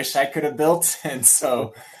I wish I could have built. And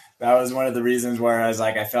so that was one of the reasons where I was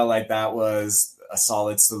like, I felt like that was a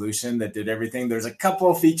solid solution that did everything. There's a couple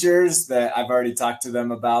of features that I've already talked to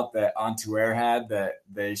them about that OnToAir had that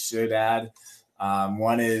they should add.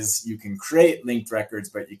 One is you can create linked records,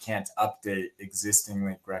 but you can't update existing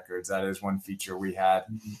linked records. That is one feature we had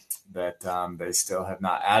that they still have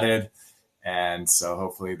not added. And so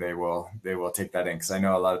hopefully they will take that in, because I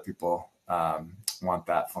know a lot of people want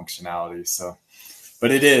that functionality. So, but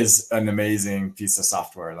it is an amazing piece of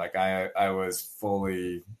software. Like I was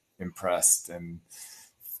fully impressed and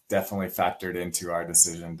definitely factored into our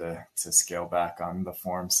decision to scale back on the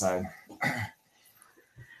form side.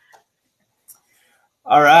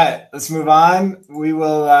 All right, let's move on. We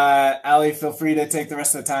will, Alli, feel free to take the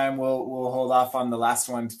rest of the time. We'll hold off on the last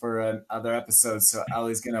one for another episode. So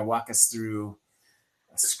Alli's going to walk us through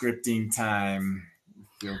a scripting time,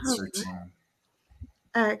 field searching.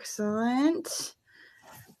 Excellent.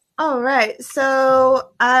 All right. So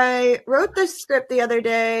I wrote this script the other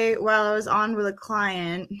day while I was on with a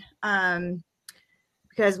client,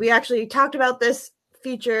 because we actually talked about this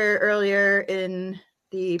feature earlier in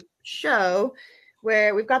the show,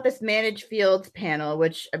 where we've got this manage fields panel,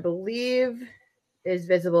 which I believe is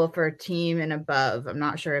visible for team and above. I'm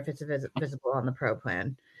not sure if it's visible on the pro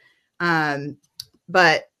plan.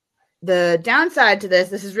 But the downside to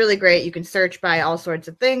this is really great. You can search by all sorts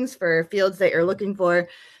of things for fields that you're looking for,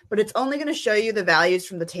 but it's only going to show you the values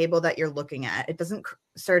from the table that you're looking at. It doesn't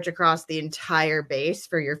search across the entire base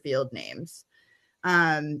for your field names.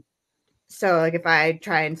 So like if I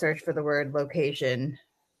try and search for the word location,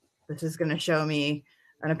 this is going to show me,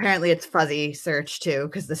 and apparently it's fuzzy search too,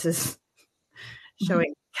 because this is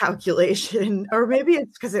showing calculation, or maybe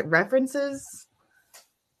it's because it references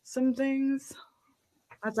some things.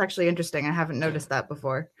 That's actually interesting. I haven't noticed that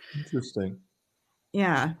before. Interesting.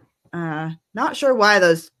 Yeah. Not sure why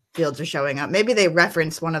those fields are showing up. Maybe they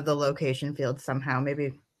reference one of the location fields somehow,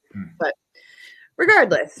 maybe. But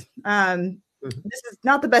regardless, this is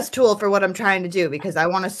not the best tool for what I'm trying to do, because I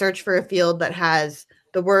want to search for a field that has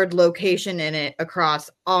the word location in it across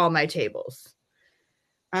all my tables.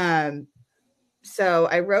 So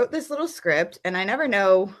I wrote this little script, and I never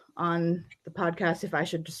know on the podcast if I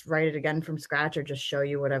should just write it again from scratch or just show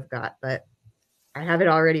you what I've got, but I have it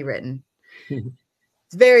already written. It's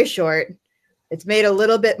very short. It's made a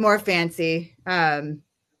little bit more fancy I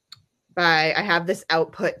have this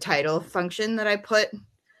output title function that I put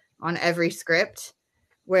on every script,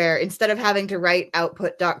 where instead of having to write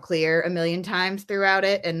output.clear a million times throughout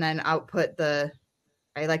it and then output I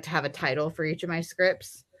like to have a title for each of my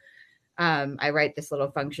scripts. I write this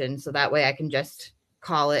little function so that way I can just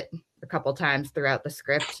call it a couple times throughout the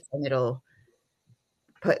script and it'll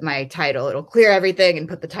put my title. It'll clear everything and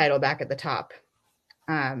put the title back at the top.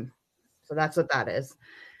 So that's what that is.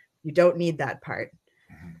 You don't need that part.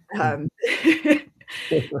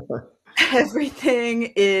 Everything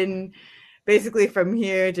in basically from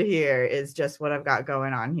here to here is just what I've got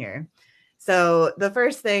going on here. So the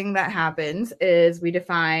first thing that happens is we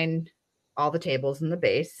define all the tables in the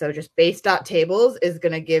base. So just base.tables is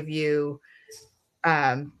going to give you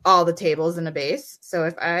all the tables in a base. So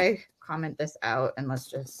if I comment this out, and let's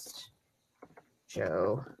just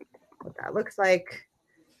show what that looks like.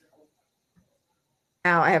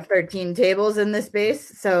 Now I have 13 tables in this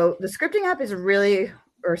base. So the scripting app is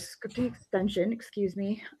scripting extension, excuse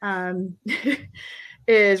me,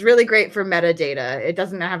 is really great for metadata. It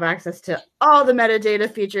doesn't have access to all the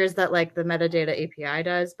metadata features that like the metadata API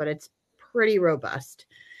does, but it's pretty robust.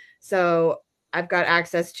 So I've got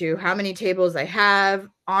access to how many tables I have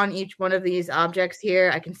on each one of these objects here.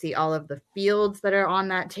 I can see all of the fields that are on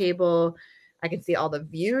that table. I can see all the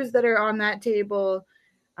views that are on that table,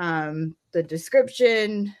 the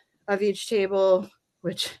description of each table,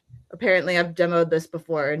 which apparently I've demoed this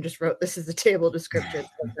before and just wrote this as a table description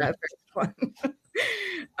of that first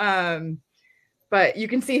one. But you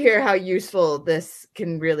can see here how useful this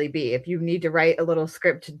can really be. If you need to write a little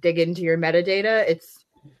script to dig into your metadata, it's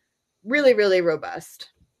really, really robust.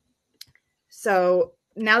 So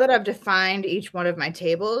now that I've defined each one of my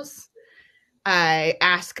tables, I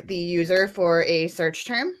ask the user for a search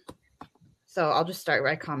term. So I'll just start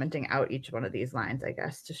by commenting out each one of these lines, I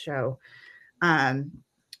guess, to show.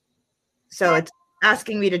 So it's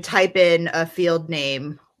asking me to type in a field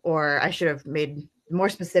name, or I should have made more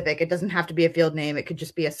specific. It doesn't have to be a field name. It could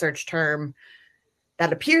just be a search term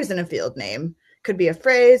that appears in a field name. It could be a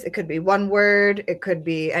phrase. It could be one word. It could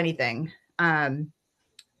be anything.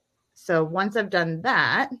 So once I've done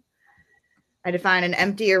that, I define an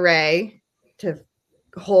empty array to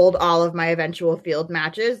hold all of my eventual field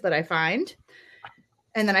matches that I find.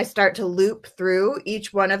 And then I start to loop through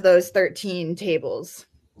each one of those 13 tables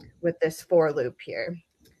with this for loop here.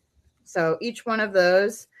 So each one of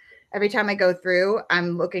those, every time I go through,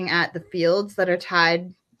 I'm looking at the fields that are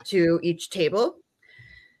tied to each table.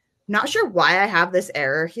 Not sure why I have this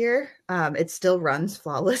error here. It still runs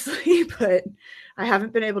flawlessly, but I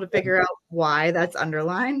haven't been able to figure out why that's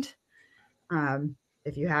underlined.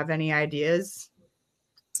 If you have any ideas,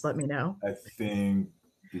 let me know. I think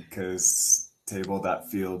because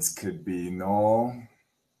table.fields could be null.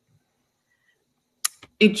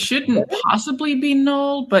 It shouldn't possibly be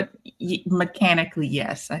null, but mechanically,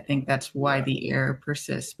 yes. I think that's why the error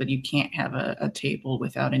persists, but you can't have a table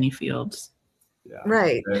without any fields. Yeah,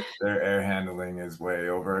 right. Their error handling is way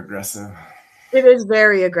over aggressive. It is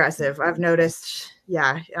very aggressive. I've noticed.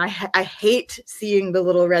 Yeah, I hate seeing the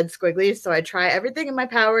little red squigglies, so I try everything in my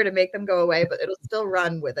power to make them go away, but it'll still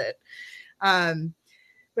run with it.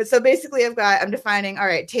 But so basically I'm defining, all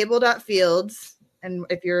right, table.fields. And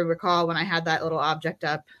if you recall, when I had that little object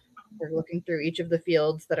up, we're looking through each of the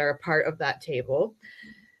fields that are a part of that table.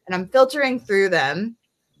 And I'm filtering through them.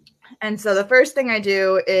 And so the first thing I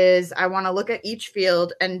do is I want to look at each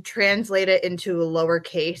field and translate it into a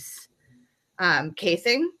lowercase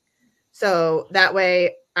casing. So that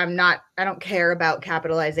way I don't care about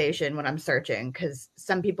capitalization when I'm searching, because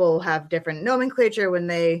some people have different nomenclature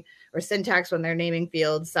or syntax when they're naming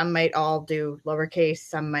fields. Some might all do lowercase,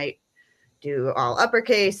 some might do all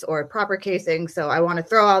uppercase or proper casing. So I want to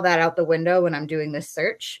throw all that out the window when I'm doing this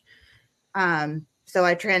search. So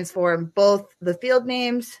I transform both the field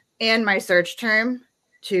names and my search term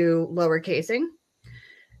to lower casing.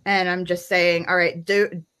 And I'm just saying, all right,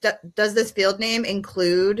 does this field name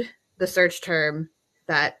include the search term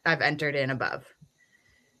that I've entered in above?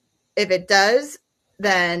 If it does,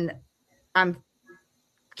 then I'm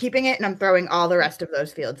keeping it and I'm throwing all the rest of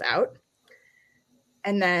those fields out.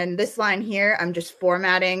 And then this line here, I'm just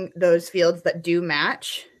formatting those fields that do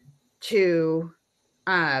match to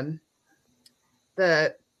a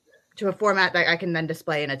format that I can then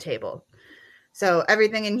display in a table. So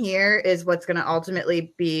everything in here is what's going to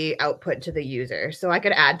ultimately be output to the user. So I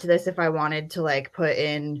could add to this if I wanted to like put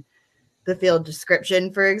in the field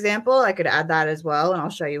description, for example. I could add that as well, and I'll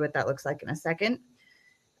show you what that looks like in a second.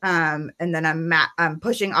 And then I'm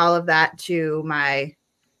pushing all of that to my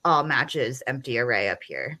all matches empty array up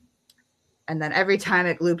here. And then every time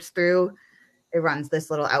it loops through, it runs this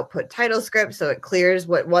little output title script. So it clears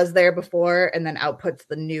what was there before and then outputs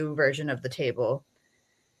the new version of the table.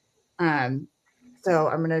 So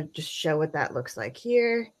I'm going to just show what that looks like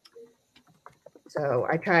here. So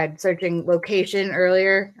I tried searching location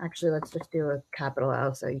earlier. Actually, let's just do a capital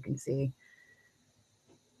L so you can see.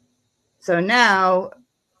 So now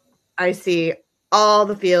I see all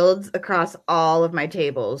the fields across all of my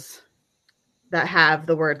tables that have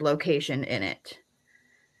the word location in it.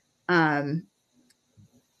 Nice.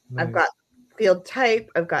 I've got field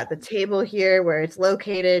type. I've got the table here where it's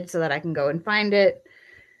located so that I can go and find it.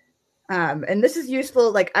 And this is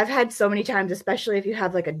useful. Like I've had so many times, especially if you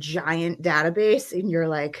have like a giant database and you're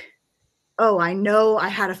like, oh, I know I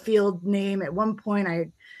had a field name at one point.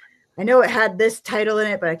 I know it had this title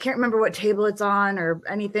in it, but I can't remember what table it's on or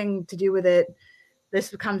anything to do with it.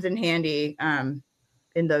 This comes in handy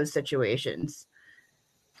in those situations.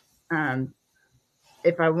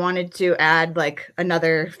 If I wanted to add like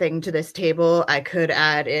another thing to this table, I could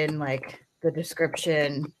add in like the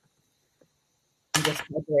description and just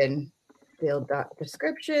type in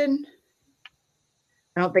field.description.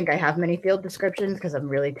 I don't think I have many field descriptions because I'm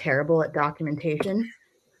really terrible at documentation.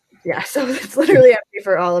 Yeah, so it's literally empty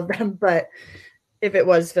for all of them. But if it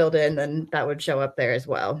was filled in, then that would show up there as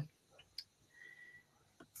well.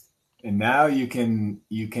 And now you can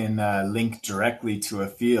link directly to a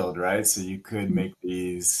field, right? So you could make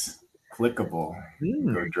these clickable,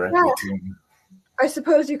 go directly to them. I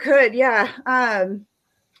suppose you could, yeah.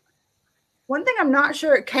 One thing I'm not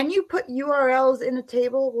sure, can you put URLs in a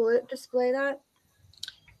table? Will it display that?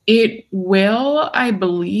 It will, I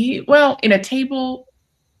believe. Well, in a table,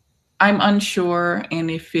 I'm unsure,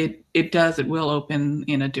 and if it does, it will open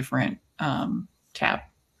in a different tab.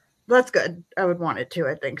 That's good. I would want it to,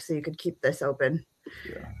 I think, so you could keep this open.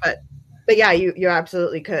 Yeah. But yeah, you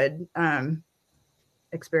absolutely could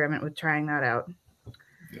experiment with trying that out.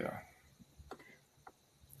 Yeah.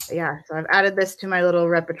 Yeah, so I've added this to my little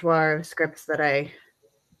repertoire of scripts that I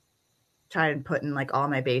try and put in like all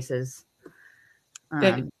my bases.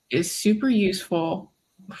 That is super useful.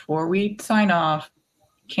 Before we sign off,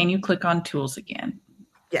 can you click on tools again?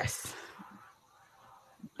 Yes.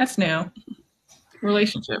 That's new.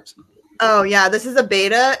 Relationships. Oh yeah, this is a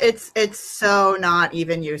beta. It's so not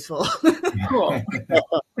even useful. Cool.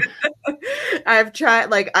 I've tried,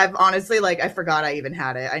 like, I've honestly, like, I forgot I even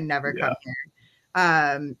had it. I never come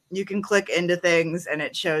here. You can click into things and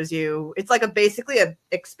it shows you, it's like basically a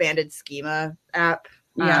expanded schema app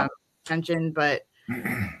extension, but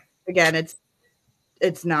again, it's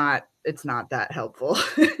not that helpful.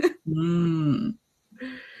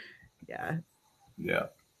 Yeah.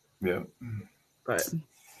 But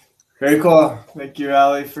very cool. Thank you,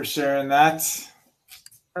 Alli, for sharing that.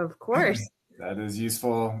 Of course. That is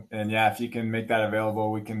useful. And yeah, if you can make that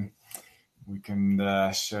available, we can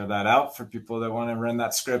share that out for people that want to run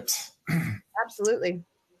that script. Absolutely.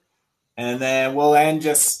 And then we'll end,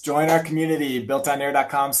 just join our community.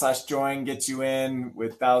 BuiltOnAir.com/join gets you in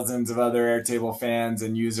with thousands of other Airtable fans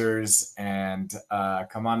and users, and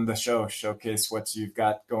come on the show, showcase what you've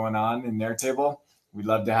got going on in Airtable. We'd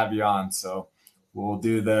love to have you on. So we'll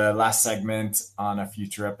do the last segment on a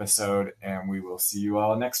future episode, and we will see you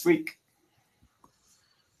all next week.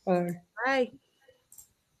 Bye.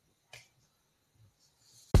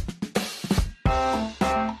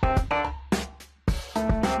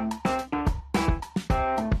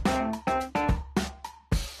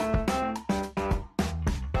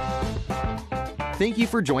 Thank you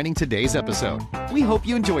for joining today's episode. We hope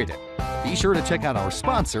you enjoyed it. Be sure to check out our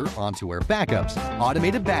sponsor, OnToAir Backups,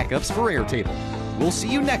 automated backups for Airtable. We'll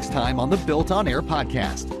see you next time on the Built on Air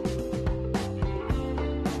podcast.